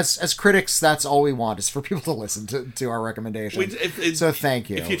as critics, that's all we want is for people to listen to our recommendations. So thank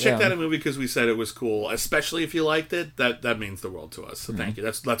you. If you checked out a movie because we said it was cool, especially if you liked it, that means the world to us. So thank you.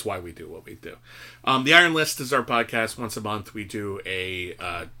 That's why we do what we do. The Iron List is our podcast. Once a month, we do a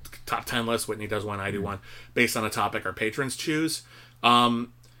top 10 list. Whitney does one, I do one, based on a topic our patrons choose.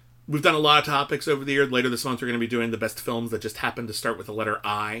 We've done a lot of topics over the year. Later this month, we're going to be doing the best films that just happen to start with the letter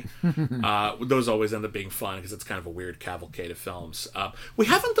I. Those always end up being fun because it's kind of a weird cavalcade of films. We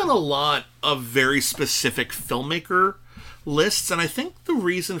haven't done a lot of very specific filmmaker lists, and I think the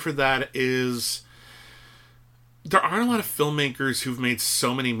reason for that is there aren't a lot of filmmakers who've made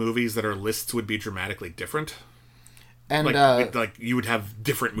so many movies that our lists would be dramatically different. And like you would have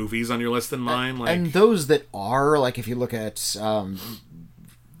different movies on your list than mine. And those that are, like if you look at...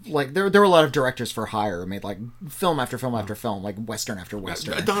 like there were a lot of directors for hire who made like film after film after film, like western after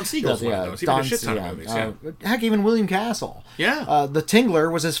western. Don Siegel's one of those. He made a shit ton of movies. Heck, even William Castle. Yeah. The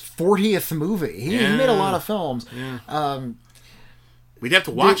Tingler was his 40th movie. He made a lot of films. Yeah. We'd have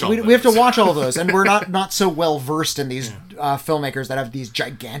to watch all those. We have to watch all those, and we're not so well versed in these filmmakers that have these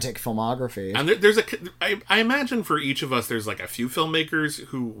gigantic filmographies. And there's I imagine for each of us, there's like a few filmmakers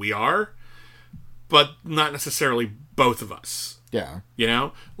who we are, but not necessarily both of us. Yeah. You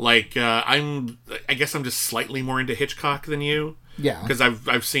know? Like, I guess I'm just slightly more into Hitchcock than you. Yeah. Because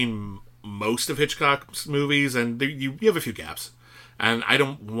I've seen most of Hitchcock's movies, and you have a few gaps. And I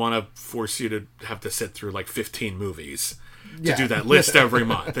don't want to force you to have to sit through, like, 15 movies to do that list every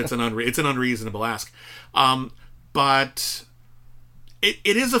month. It's an unreasonable ask. But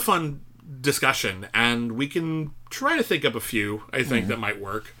it is a fun discussion, and we can try to think up a few, I think, that might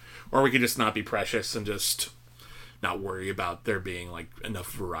work. Or we could just not be precious and just... not worry about there being like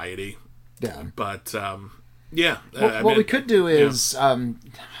enough variety. Yeah. But what we could do is I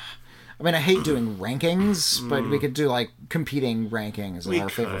mean, I hate doing rankings, but we could do like competing rankings of our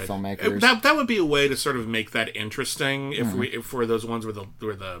favorite filmmakers. That would be a way to sort of make that interesting if for those ones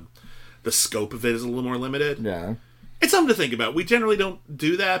where the scope of it is a little more limited. Yeah. It's something to think about. We generally don't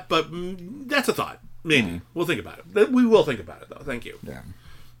do that, but that's a thought. Maybe. We'll think about it. We will think about it though. Thank you. Yeah.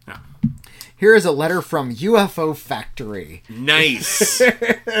 Yeah. Here is a letter from UFO Factory. Nice.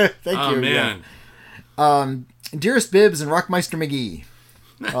 Thank you. Oh, man. Yeah. Dearest Bibbs and Rockmeister McGee.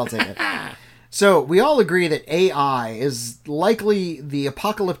 I'll take it. So, we all agree that AI is likely the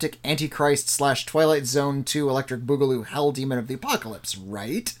apocalyptic Antichrist / Twilight Zone 2 Electric Boogaloo Hell Demon of the Apocalypse,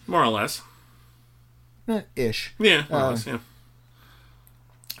 right? More or less. ish. Yeah, yeah.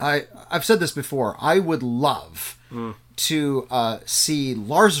 I've said this before. I would love to see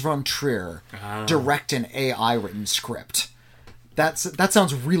Lars von Trier direct an AI written script. That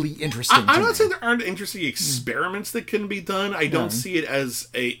sounds really interesting. I'm not saying there aren't interesting experiments that can be done. I don't see it as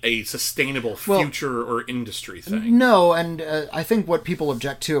a sustainable future or industry thing. No, and I think what people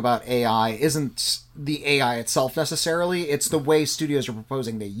object to about AI isn't the AI itself necessarily. It's the way studios are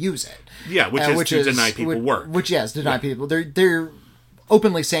proposing they use it. Yeah, which is to deny people work. Which, yes, deny people. They're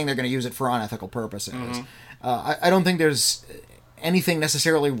openly saying they're going to use it for unethical purposes. I don't think there's anything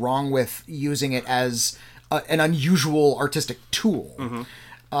necessarily wrong with using it as an unusual artistic tool.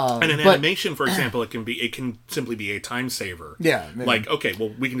 And in animation, for example, it can simply be a time saver. Yeah. Like, okay,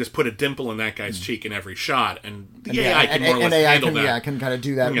 well, we can just put a dimple in that guy's cheek in every shot, and the AI can more or less handle that. Yeah, can kind of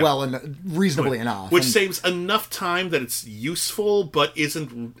do that well and reasonably enough. Which saves enough time that it's useful, but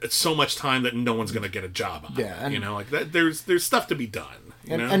isn't so much time that no one's going to get a job on. Yeah. And, like that. There's stuff to be done.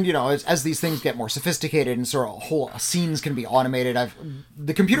 And as these things get more sophisticated and sort of whole scenes can be automated,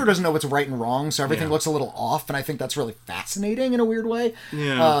 the computer doesn't know what's right and wrong, so everything looks a little off, and I think that's really fascinating in a weird way.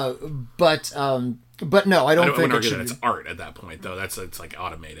 Yeah. But no, I don't think argue that it's art at that point, though. It's like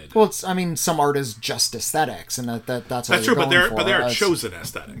automated. Well, some art is just aesthetics, and that's true. But there are chosen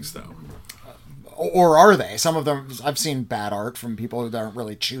aesthetics, though. Or are they? Some of them, I've seen bad art from people who aren't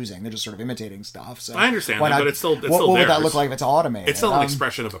really choosing. They're just sort of imitating stuff. So I understand that, but it's still what would that look like if it's automated? It's still an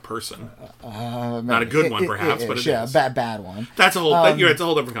expression of a person. Not a good one, perhaps, but it is. Bad one. That's a whole. It's a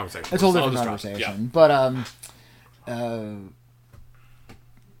whole different conversation. It's a whole different conversation. But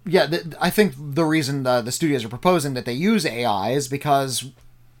I think the reason the studios are proposing that they use AI is because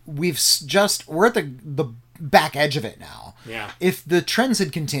we're at the back edge of it now. Yeah. If the trends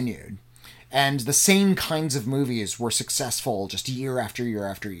had continued, and the same kinds of movies were successful just year after year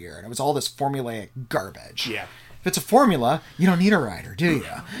after year, and it was all this formulaic garbage. Yeah. If it's a formula, you don't need a writer, do you?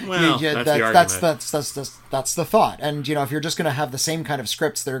 Well, that's the thought. And if you're just going to have the same kind of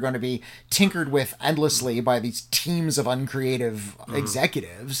scripts that are going to be tinkered with endlessly by these teams of uncreative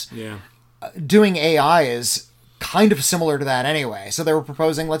executives, doing AI is kind of similar to that anyway. So they were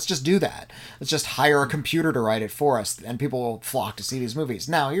proposing, let's just do that. Let's just hire a computer to write it for us, and people will flock to see these movies.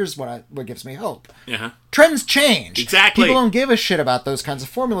 Now, here's what gives me hope. Trends change. Exactly. People don't give a shit about those kinds of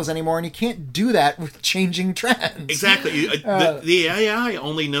formulas anymore, and you can't do that with changing trends. Exactly. The AI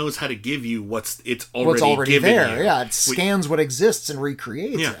only knows how to give you what's already there. You. Yeah, it scans what exists and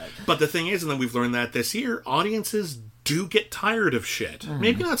recreates it. But the thing is, and then we've learned that this year, audiences do get tired of shit.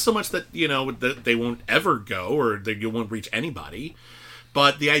 Maybe not so much that that they won't ever go or that you won't reach anybody,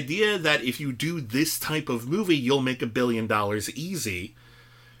 but the idea that if you do this type of movie you'll make $1 billion easy,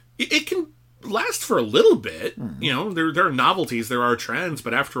 it can last for a little bit. There are novelties, there are trends,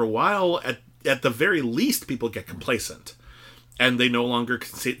 but after a while, at the very least, people get complacent and they no longer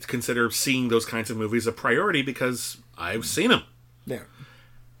consider seeing those kinds of movies a priority because I've seen them.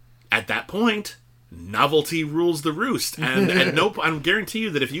 At that point, novelty rules the roost, and I guarantee you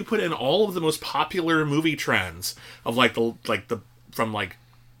that if you put in all of the most popular movie trends of from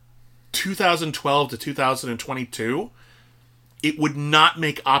 2012 to 2022, it would not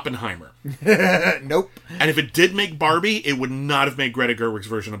make Oppenheimer. Nope. And if it did make Barbie, it would not have made Greta Gerwig's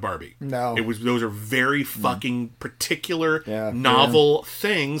version of Barbie. No. Those are very fucking particular novel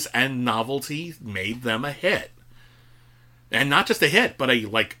things, and novelty made them a hit. And not just a hit, but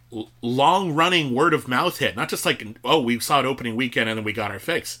a long-running word-of-mouth hit. Not just we saw it opening weekend and then we got our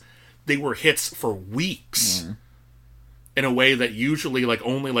fix. They were hits for weeks. In a way that usually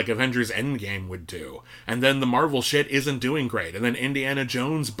only Avengers Endgame would do. And then the Marvel shit isn't doing great. And then Indiana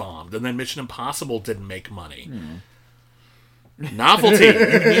Jones bombed. And then Mission Impossible didn't make money. Novelty.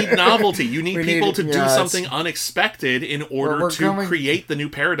 You need novelty. You need people to do something unexpected in order to create the new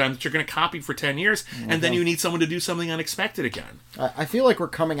paradigm that you're going to copy for 10 years. And then you need someone to do something unexpected again. I feel like we're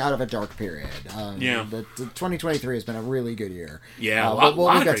coming out of a dark period. The 2023 has been a really good year. Yeah,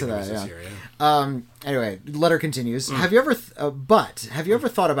 we'll get to that. This year, anyway, letter continues. Have you ever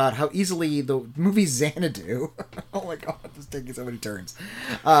thought about how easily the movie Xanadu oh my god, this is taking so many turns.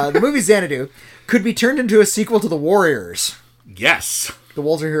 The movie Xanadu could be turned into a sequel to The Warriors. Yes. The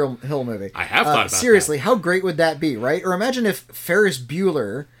Walter Hill movie. I have thought about seriously, that. How great would that be, right? Or imagine if Ferris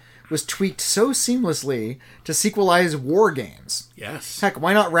Bueller was tweaked so seamlessly to sequelize War Games. Yes. Heck,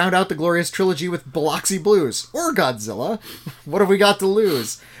 why not round out the glorious trilogy with Biloxi Blues? Or Godzilla? What have we got to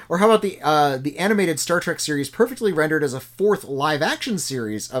lose? Or how about the animated Star Trek series perfectly rendered as a fourth live-action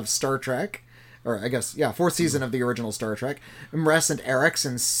series of Star Trek? Or I guess, fourth season of the original Star Trek. Imres and Eric's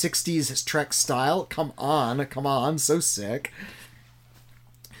in 60s Trek style. Come on, so sick.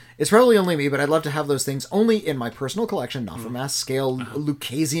 It's probably only me, but I'd love to have those things only in my personal collection, not for mass scale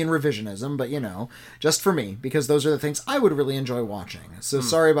Lucasian revisionism, but, just for me, because those are the things I would really enjoy watching. So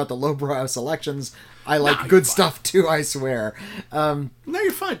sorry about the lowbrow selections. I like good stuff too, I swear. No,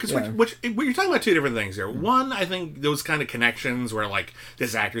 you're fine, because you're talking about two different things here. One, I think those kind of connections where, like,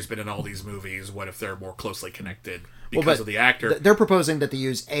 this actor's been in all these movies, what if they're more closely connected because of the actor? They're proposing that they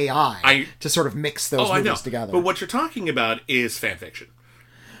use AI to sort of mix those movies together. But what you're talking about is fan fiction.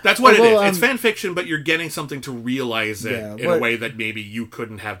 That's what it is. It's fan fiction, but you're getting something to realize it in a way that maybe you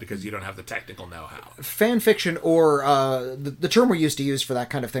couldn't have because you don't have the technical know-how. Fan fiction, or the term we used to use for that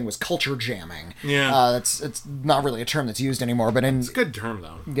kind of thing was culture jamming. Yeah. It's not really a term that's used anymore, but it's a good term,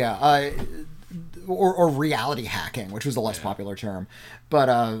 though. Yeah. Or reality hacking, which was the less popular term. But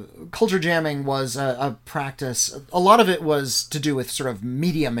culture jamming was a practice. A lot of it was to do with sort of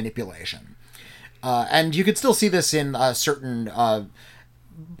media manipulation. And you could still see this in certain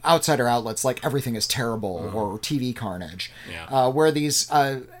outsider outlets like Everything is Terrible or TV Carnage, where these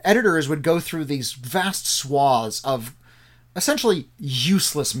editors would go through these vast swaths of essentially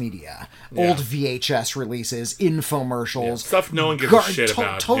useless media, old VHS releases, infomercials, stuff no one gives a shit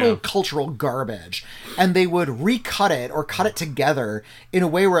about. Total cultural garbage. And they would recut it or cut it together in a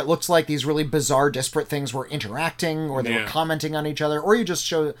way where it looks like these really bizarre, disparate things were interacting, or they were commenting on each other, or you just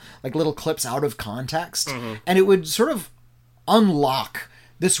show like little clips out of context. And it would sort of unlock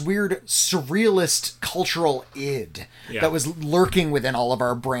this weird surrealist cultural id that was lurking within all of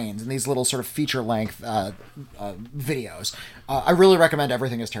our brains in these little sort of feature-length videos. I really recommend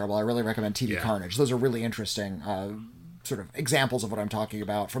Everything is Terrible. I really recommend TV Carnage. Those are really interesting sort of examples of what I'm talking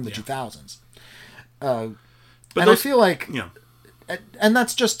about from the 2000s. I feel like... And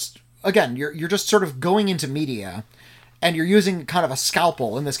that's just... Again, you're just sort of going into media, and you're using kind of a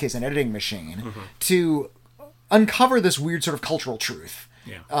scalpel, in this case an editing machine, to uncover this weird sort of cultural truth.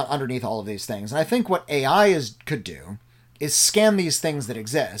 Underneath all of these things. And I think what AI could do is scan these things that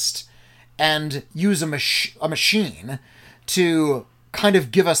exist and use a machine to kind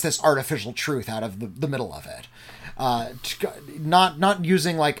of give us this artificial truth out of the middle of it. Not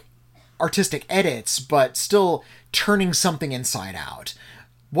using like artistic edits, but still turning something inside out.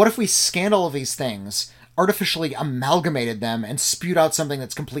 What if we scanned all of these things, artificially amalgamated them, and spewed out something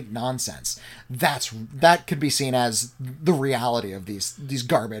that's complete nonsense? That could be seen as the reality of these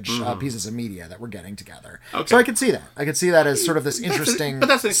garbage pieces of media that we're getting together. So I could see that. I could see that as sort of this interesting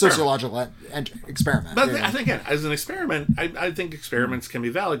sociological experiment. But I think, again, as an experiment, I think experiments can be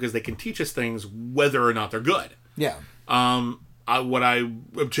valid because they can teach us things whether or not they're good. Yeah. What I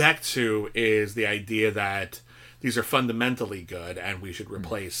object to is the idea that these are fundamentally good and we should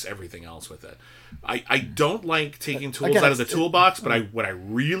replace everything else with it. I don't like taking tools out of the toolbox, but what I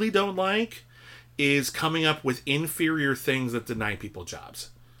really don't like is coming up with inferior things that deny people jobs.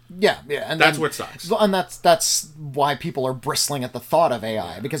 Yeah, and that's where it sucks. And that's why people are bristling at the thought of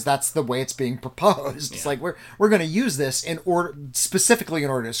AI, because that's the way it's being proposed. It's like we're going to use this specifically in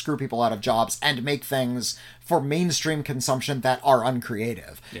order to screw people out of jobs and make things for mainstream consumption that are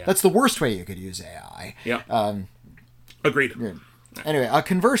uncreative. That's the worst way you could use AI. Agreed. Anyway,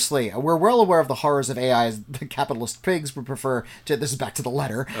 conversely, we're well aware of the horrors of AI as the capitalist pigs would prefer to, this is back to the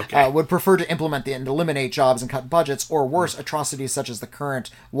letter, would prefer to implement and eliminate jobs and cut budgets, or worse, atrocities such as the current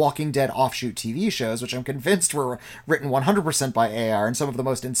Walking Dead offshoot TV shows, which I'm convinced were written 100% by AI, and some of the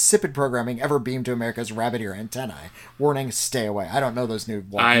most insipid programming ever beamed to America's rabbit ear antennae. Warning, stay away. I don't know those new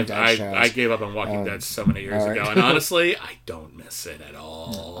Walking Dead shows. I gave up on Walking Dead so many years ago, and honestly, I don't miss it at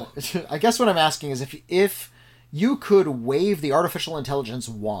all. I guess what I'm asking is if you could wave the artificial intelligence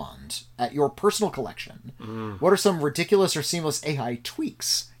wand at your personal collection, what are some ridiculous or seamless AI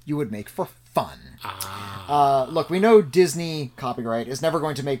tweaks you would make for fun? Look, we know Disney copyright is never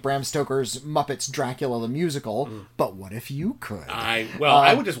going to make Bram Stoker's Muppets Dracula the Musical, but what if you could?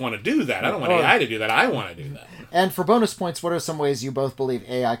 I would just want to do that. I don't want AI to do that. I want to do that. And for bonus points, what are some ways you both believe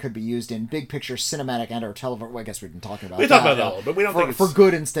AI could be used in big picture cinematic and or television? Well, I guess we've been talking about that. We talked about that a little, but we don't think it's... For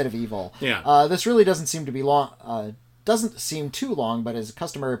good instead of evil. Yeah. This really doesn't seem to be long... doesn't seem too long, but as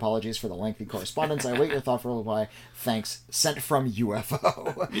customary apologies for the lengthy correspondence, I wait your thoughtful reply. Thanks. Sent from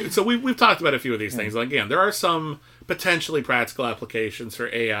UFO. So we've talked about a few of these things. Like, again, there are some potentially practical applications for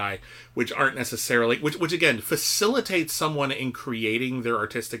AI which aren't necessarily... Which again, facilitate someone in creating their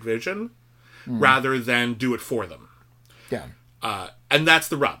artistic vision rather than do it for them. Yeah. And that's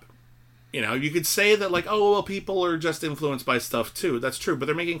the rub. You know, you could say that, like, oh, well, people are just influenced by stuff too. That's true, but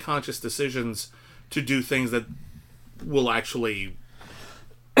they're making conscious decisions to do things that will actually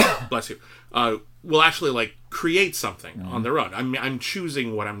bless you, will actually like create something on their own. I'm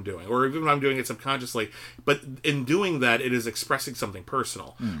choosing what I'm doing, or even when I'm doing it subconsciously. But in doing that, it is expressing something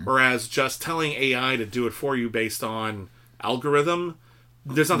personal. Whereas just telling AI to do it for you based on algorithm,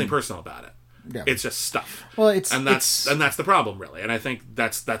 there's nothing personal about it. Yeah. It's just stuff. Well, that's the problem, really. And I think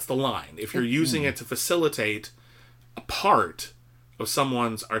that's the line. If you're using it to facilitate a part of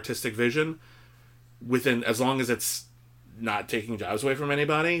someone's artistic vision, as long as it's not taking jobs away from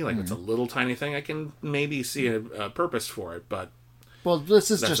anybody, like it's a little tiny thing, I can maybe see a purpose for it. But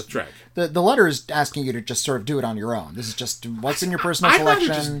this is just the letter is asking you to just sort of do it on your own. This is just what's in your personal collection. I'd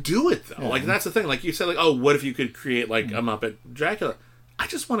rather just do it though. Yeah. Like that's the thing. Like you said, like what if you could create like a Muppet Dracula? I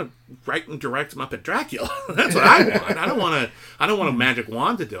just want to write and direct Muppet Dracula. That's what I want. I don't want a magic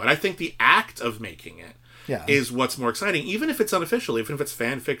wand to do it. I think the act of making it is what's more exciting, even if it's unofficial, even if it's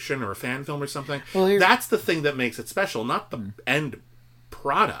fan fiction or a fan film or something. Well, that's the thing that makes it special, not the end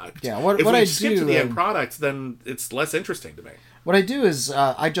product. Yeah, if we skip to the end product, then it's less interesting to me. What I do is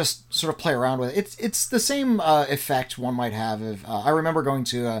I just sort of play around with it. It's the same effect one might have if I remember going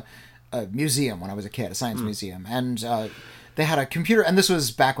to a museum when I was a kid, a science museum, and they had a computer, and this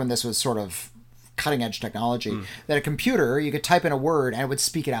was back when this was sort of cutting edge technology. That a computer, you could type in a word and it would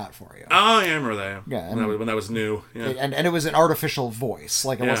speak it out for you. Oh, I remember that. Yeah, when that was new. Yeah. And it was an artificial voice,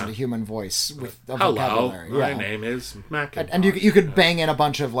 like it wasn't a human voice with a vocabulary. My name is Macintosh. And you could bang in a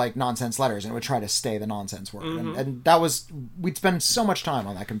bunch of like nonsense letters and it would try to stay the nonsense word. And that was, we'd spend so much time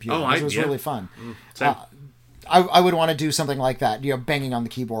on that computer. It was really fun. I would want to do something like that, banging on the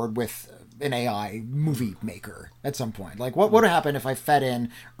keyboard with an AI movie maker at some point. Like, what would happen if I fed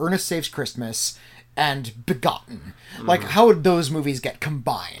in Ernest Saves Christmas and Begotten? Like, how would those movies get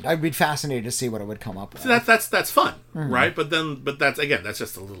combined? I'd be fascinated to see what it would come up with. So that's fun, right? But that's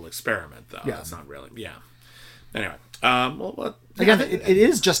just a little experiment, though. Yeah. That's not really, Anyway, it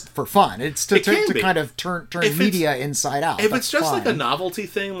is just for fun. It's to kind of turn media inside out. If it's just like a novelty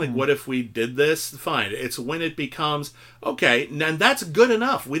thing, like what if we did this? Fine. It's when it becomes okay, and that's good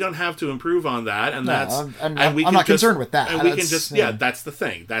enough. We don't have to improve on that, and I'm not concerned with that. And we can just that's the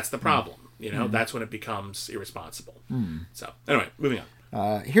thing. That's the problem. That's when it becomes irresponsible. So anyway, moving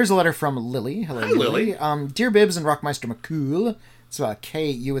on. Here's a letter from Lily. Hello, Lily. Dear Bibbs and Rockmeister McCool. It's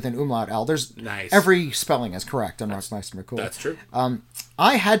K-U with an umlaut L. There's every spelling is correct on Rockmeister McCool. That's true.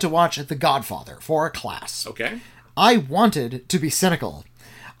 I had to watch The Godfather for a class. Okay. I wanted to be cynical.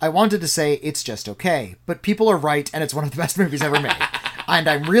 I wanted to say it's just okay, but people are right and it's one of the best movies ever made. And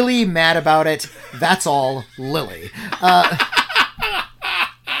I'm really mad about it. That's all, Lily.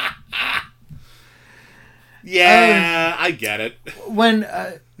 I get it. When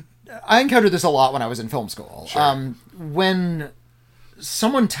I encountered this a lot when I was in film school. Sure. When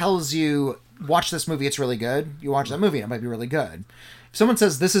someone tells you, watch this movie, it's really good, you watch that movie, it might be really good. If someone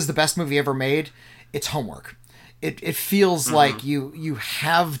says this is the best movie ever made, it's homework. It feels like you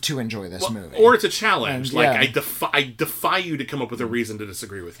have to enjoy this movie. Or it's a challenge. And, I defy you to come up with a reason to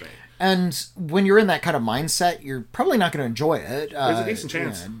disagree with me. And when you're in that kind of mindset, you're probably not going to enjoy it. There's a decent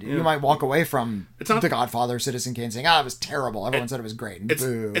chance. You might walk away from The Godfather, Citizen Kane, saying, it was terrible. Everyone said it was great. And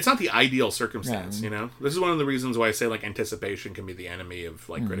it's not the ideal circumstance, This is one of the reasons why I say, like, anticipation can be the enemy of,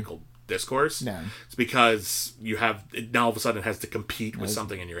 like, critical discourse. Yeah. It's because you have... Now all of a sudden it has to compete with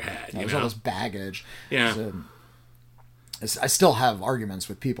something in your head. There's all this baggage. Yeah. So, I still have arguments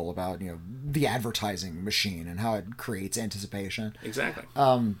with people about, the advertising machine and how it creates anticipation. Exactly.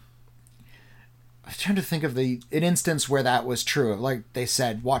 I'm trying to think of an instance where that was true. Like, they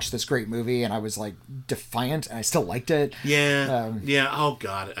said, watch this great movie, and I was, like, defiant, and I still liked it. Yeah. Oh,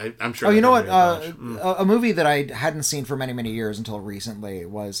 God. I'm sure. Oh, you know what? A movie that I hadn't seen for many, many years until recently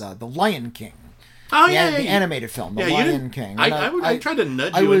was The Lion King. Oh, the animated film, The Lion King. I tried to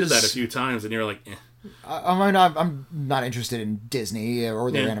nudge you into that a few times, and you're like, eh. I'm not interested in Disney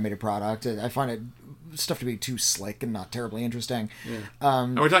or their animated product. I find it stuff to be too slick and not terribly interesting. Yeah.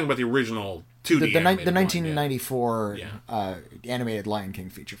 And we're talking about the original 2D the 1994 animated Lion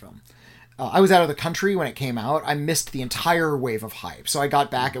King feature film. I was out of the country when it came out. I missed the entire wave of hype. So I got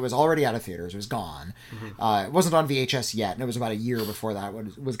back. It was already out of theaters. It was gone. It wasn't on VHS yet, and it was about a year before that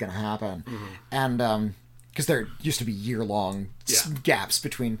was going to happen. And because there used to be year-long gaps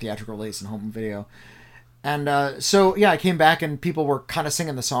between theatrical release and home video. And I came back and people were kind of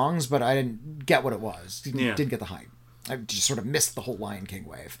singing the songs, but I didn't get what it was. Didn't get the hype. I just sort of missed the whole Lion King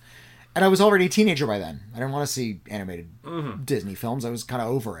wave. And I was already a teenager by then. I didn't want to see animated Disney films. I was kind of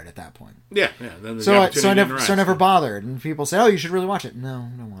over it at that point. Yeah. Then so I never bothered. And people say, "Oh, you should really watch it." No,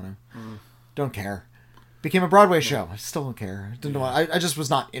 I don't want to. Don't care. became a Broadway show. I still don't care. I just was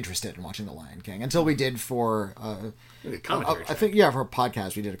not interested in watching The Lion King until we did for I think for a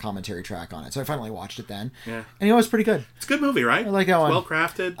podcast we did a commentary track on it. So I finally watched it then. Yeah, and it was pretty good. It's a good movie, right? I like that one. Well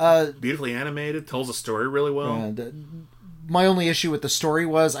crafted, beautifully animated, tells a story really well. My only issue with the story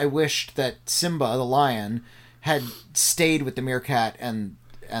was I wished that Simba the lion had stayed with the meerkat and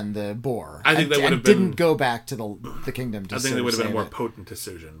the boar. I think that would have been, didn't go back to the kingdom. I think that would have been a more potent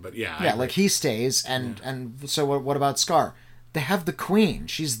decision, but yeah, like he stays, and so what about Scar? They have the queen.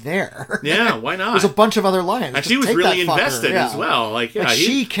 She's there. Yeah, why not? There's a bunch of other lions. And she was really invested as well. Like,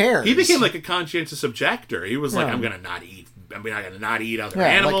 she cares. He became like a conscientious objector. He was like, I'm gonna not eat other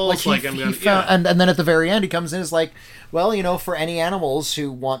animals. And then at the very end, he comes in and is like, well, for any animals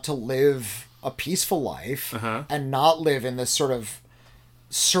who want to live a peaceful life and not live in this sort of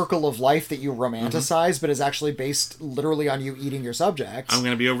circle of life that you romanticize, but is actually based literally on you eating your subjects. I'm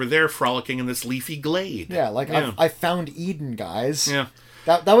going to be over there frolicking in this leafy glade. Yeah, I found Eden, guys. Yeah,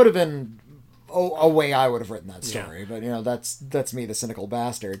 that would have been a way I would have written that story. Yeah. But that's me, the cynical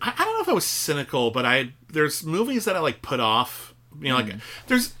bastard. I don't know if I was cynical, but there's movies that I like put off. Like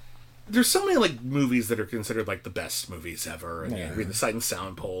there's so many like movies that are considered like the best movies ever, and you read the Sight and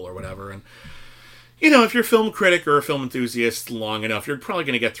Sound poll or whatever, and. If you're a film critic or a film enthusiast long enough, you're probably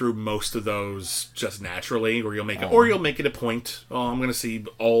going to get through most of those just naturally, or you'll make it a point. Oh, I'm going to see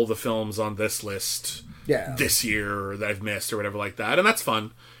all the films on this list this year that I've missed or whatever like that, and that's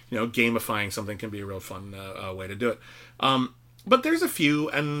fun. Gamifying something can be a real fun way to do it. But there's a few,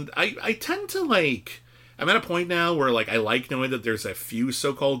 and I tend to like. I'm at a point now where like I like knowing that there's a few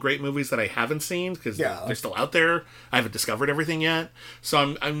so-called great movies that I haven't seen because they're still out there. I haven't discovered everything yet,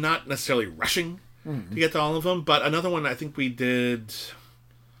 so I'm not necessarily rushing to get to all of them. But another one I think we did some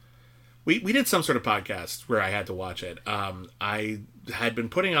sort of podcast where I had to watch it. I had been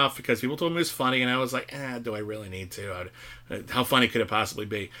putting off because people told me it was funny, and I was like, do I really need to? How funny could it possibly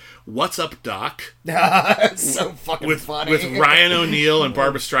be? What's Up, Doc? It's so fucking funny. With Ryan O'Neal and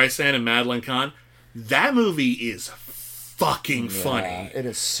Barbara Streisand and Madeline Kahn. That movie is fucking funny. It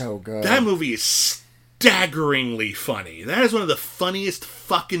is so good. That movie is staggeringly funny. That is one of the funniest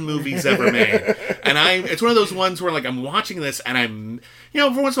fucking movies ever made. And it's one of those ones where like I'm watching this and I'm,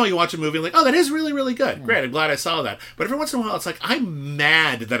 every once in a while you watch a movie and like, oh, that is really, really good. Great, I'm glad I saw that. But every once in a while it's like, I'm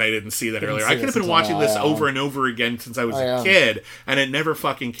mad that I didn't see that earlier. I could have been watching this over and over again since I was a kid, and it never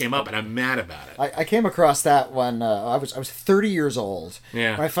fucking came up, and I'm mad about it. I came across that when I was 30 years old.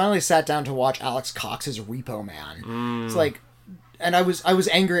 Yeah. When I finally sat down to watch Alex Cox's Repo Man. It's like, and I was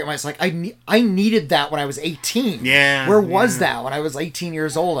angry at myself. Like I needed that when I was 18. Yeah. Where was that when I was 18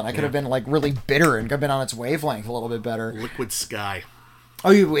 years old? And I could have been like really bitter and could have been on its wavelength a little bit better. Liquid Sky. Oh,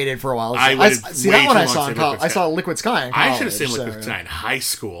 you waited for a while. I saw Liquid Sky in college. I should have seen Liquid Sky in high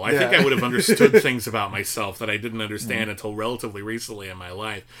school. I think I would have understood things about myself that I didn't understand until relatively recently in my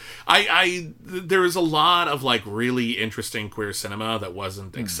life. There was a lot of like really interesting queer cinema that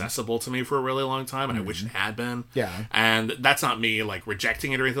wasn't accessible to me for a really long time, and I wish it had been. Yeah. And that's not me like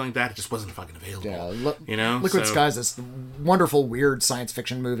rejecting it or anything like that. It just wasn't fucking available. Yeah. Liquid Sky is this wonderful, weird science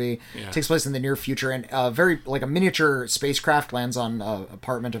fiction movie. Yeah. It takes place in the near future, and very like a miniature spacecraft lands on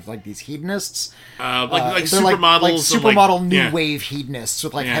apartment of like these hedonists, like supermodels, like supermodel new wave hedonists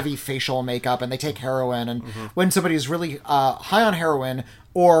with like heavy facial makeup, and they take heroin. And when somebody is really high on heroin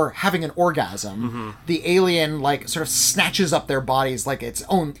or having an orgasm, the alien like sort of snatches up their bodies like its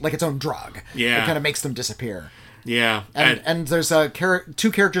own drug. Yeah, it kind of makes them disappear. Yeah, and there's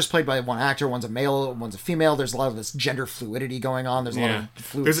two characters played by one actor. One's a male, one's a female. There's a lot of this gender fluidity going on. There's a lot of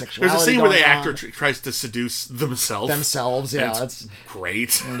fluid sexuality. There's a scene where the actor tries to seduce themselves. Yeah, that's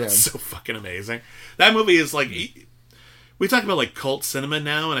great. It's so fucking amazing. That movie is like. We talk about like cult cinema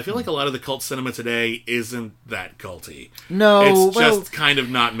now, and I feel like a lot of the cult cinema today isn't that culty. No, it's just kind of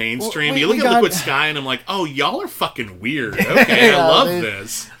not mainstream. You look at Liquid Sky, and I'm like, oh, y'all are fucking weird. Okay, I love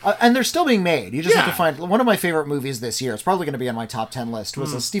this. And they're still being made. You just have to find one of my favorite movies this year. It's probably going to be on my top 10 list.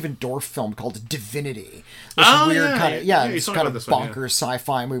 Was a Stephen Dorff film called Divinity. This weird kind of bonkers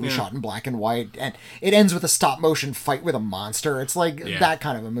sci-fi movie shot in black and white, and it ends with a stop motion fight with a monster. It's like that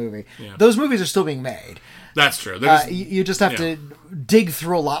kind of a movie. Yeah. Those movies are still being made. That's true. You just have to dig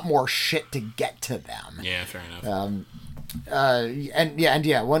through a lot more shit to get to them. Yeah, fair enough.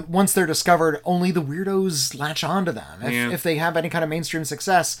 Once they're discovered, only the weirdos latch onto them. If they have any kind of mainstream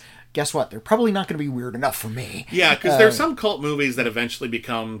success, guess what? They're probably not going to be weird enough for me. Yeah, because there's some cult movies that eventually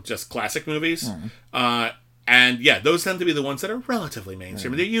become just classic movies. And those tend to be the ones that are relatively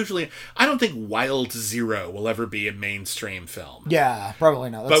mainstream. They're usually, I don't think Wild Zero will ever be a mainstream film. Yeah, probably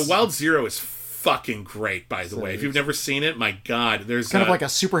not. But Wild Zero is fucking great, by the way. If you've never seen it, my God, there's kind of like a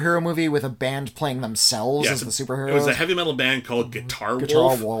superhero movie with a band playing themselves as the superheroes. It was a heavy metal band called Guitar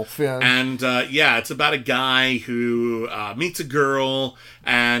Wolf, yeah. And it's about a guy who meets a girl,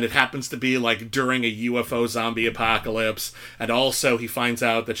 and it happens to be like during a UFO zombie apocalypse, and also he finds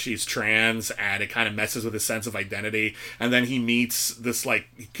out that she's trans, and it kind of messes with his sense of identity. And then he meets this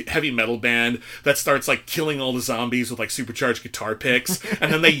like heavy metal band that starts like killing all the zombies with like supercharged guitar picks,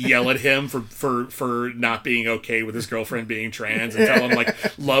 and then they yell at him for not being okay with his girlfriend being trans, and tell him like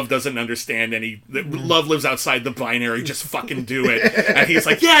love doesn't understand love lives outside the binary, just fucking do it. And he's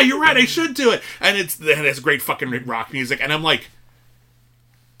like, yeah, you're right, I should do it. And it's great fucking rock music, and I'm like,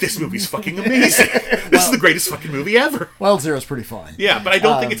 this movie's fucking amazing. This is the greatest fucking movie ever. Wild Zero's pretty fun. Yeah, but I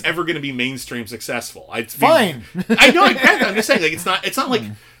don't think it's ever going to be mainstream successful. Fine. I know, I'm just saying, like, it's not like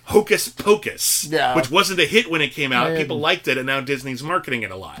Hocus Pocus, which wasn't a hit when it came out. People liked it, and now Disney's marketing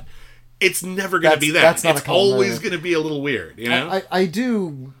it a lot. It's never going to be that. It's always going to be a little weird, you know? I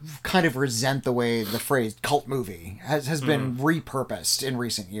do kind of resent the way the phrase cult movie has been repurposed in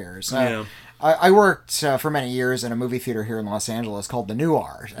recent years. I worked for many years in a movie theater here in Los Angeles called The New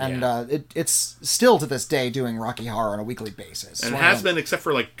Art, and it's still to this day doing Rocky Horror on a weekly basis. And it has been, except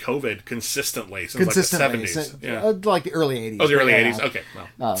for like COVID, consistently since like the 70s. Like the early 80s. Oh, the early 80s? Okay,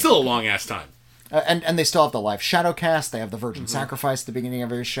 well, still a long-ass time. And they still have the live shadow cast. They have the Virgin Sacrifice at the beginning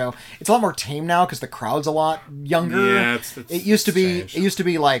of every show. It's a lot more tame now because the crowd's a lot younger. Yeah, it used to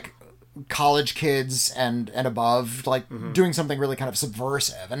be like college kids and above, like doing something really kind of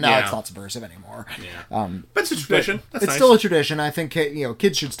subversive, and now it's not subversive anymore. But it's a tradition. It's nice. Still a tradition. I think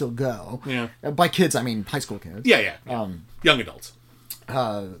kids should still go. Yeah. By kids, I mean high school kids. Yeah. Young adults.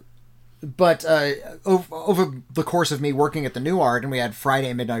 But over the course of me working at the New Art, and we had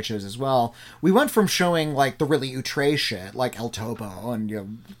Friday midnight shows as well, we went from showing like the really outre shit, like El Topo,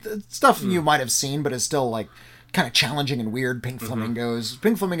 and stuff you might have seen, but is still like kind of challenging and weird. Pink Flamingos.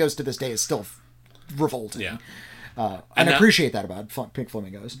 Pink Flamingos to this day is still revolting. Yeah. And I appreciate that about Pink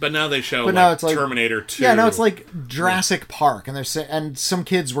Flamingos. But now they show now it's like Terminator 2. Yeah, now it's like Jurassic Park, and some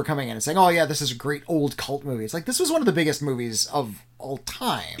kids were coming in and saying, "Oh yeah, this is a great old cult movie." It's like, this was one of the biggest movies of all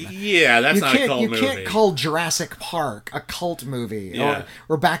time. Yeah, that's not a cult movie. You can't call Jurassic Park a cult movie,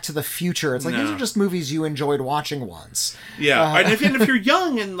 or Back to the Future. It's like, these are just movies you enjoyed watching once. Yeah, and if you're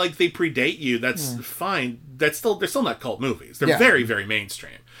young and like they predate you, that's fine. They're still not cult movies. They're very, very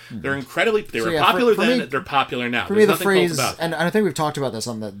mainstream. They're incredibly. They were popular then. They're popular now. For me, the phrase, and I think we've talked about this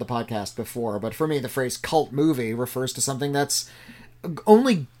on the podcast before, but for me, the phrase "cult movie" refers to something that's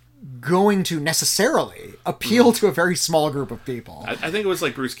only going to necessarily appeal to a very small group of people. I think it was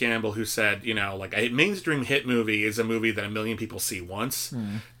like Bruce Campbell who said, like a mainstream hit movie is a movie that 1 million people see once,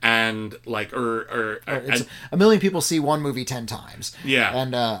 and like it's 1 million people see one movie 10 times. Yeah,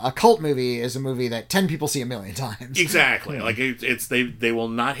 and a cult movie is a movie that 10 people see 1 million times. Exactly. Like they will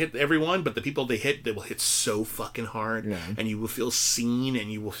not hit everyone, but the people they will hit so fucking hard, and you will feel seen,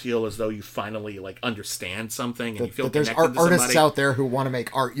 and you will feel as though you finally like understand something, and you feel there's artists out there who want to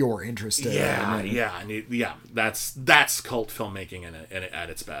make art you're interested in. That's cult filmmaking at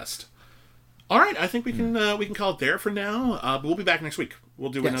its best. All right, I think we can call it there for now. But we'll be back next week.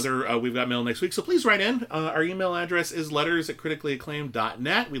 We'll do another We've Got Mail next week. So please write in. Our email address is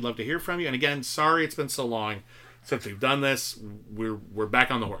letters@criticallyacclaimed.net. We'd love to hear from you. And again, sorry it's been so long since we've done this. We're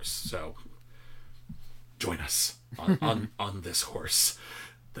back on the horse. So join us on this horse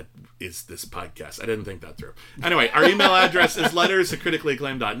that is this podcast. I didn't think that through. Anyway, our email address is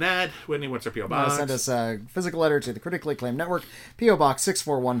letters@criticallyacclaimed.net. Whitney, what's our P.O. Box? Send us a physical letter to the Critically Acclaimed Network, P.O. Box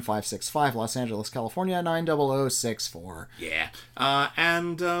 641565, Los Angeles, California, 90064. Yeah.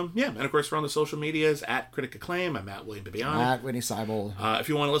 And of course, we're on the social medias at Critic Acclaim. I'm at William Bibiani. At Whitney Seibel. If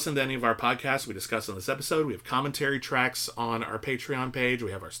you want to listen to any of our podcasts we discussed on this episode, we have commentary tracks on our Patreon page.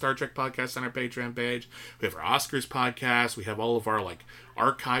 We have our Star Trek podcast on our Patreon page. We have our Oscars podcast. We have all of our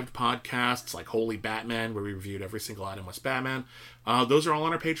archived podcasts like Holy Batman, where we reviewed every single Adam West Batman. Those are all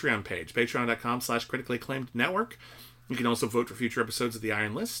on our Patreon page, patreon.com/critically acclaimed network. You can also vote for future episodes of the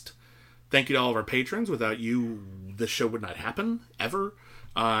Iron List. Thank you to all of our patrons. Without you, this show would not happen, ever.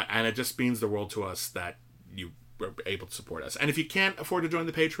 And it just means the world to us that you were able to support us. And if you can't afford to join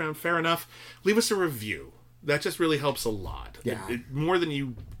the Patreon, fair enough. Leave us a review. That just really helps a lot. Yeah. More than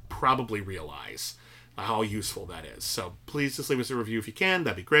you probably realize how useful that is. So please just leave us a review if you can.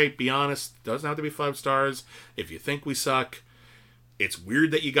 That'd be great. Be honest. Doesn't have to be 5 stars. If you think we suck, it's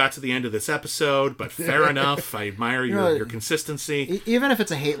weird that you got to the end of this episode, but fair enough. I admire your consistency. Even if it's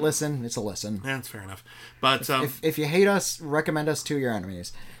a hate listen, it's a listen. Yeah, that's fair enough. But if you hate us, recommend us to your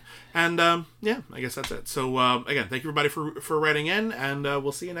enemies. And yeah, I guess that's it. So again, thank you everybody for writing in, and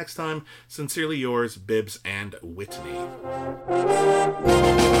we'll see you next time. Sincerely yours, Bibbs and Whitney.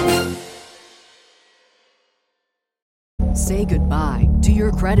 Say goodbye to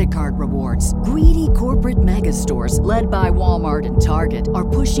your credit card rewards. Greedy corporate mega stores, led by Walmart and Target, are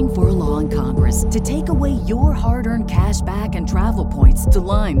pushing for a law in Congress to take away your hard-earned cash back and travel points to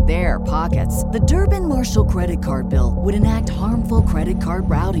line their pockets. The Durbin-Marshall credit card bill would enact harmful credit card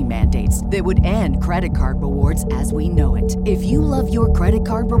routing mandates that would end credit card rewards as we know it. If you love your credit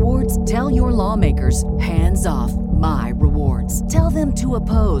card rewards, tell your lawmakers, hands off my rewards. Tell them to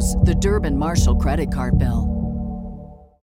oppose the Durbin-Marshall credit card bill.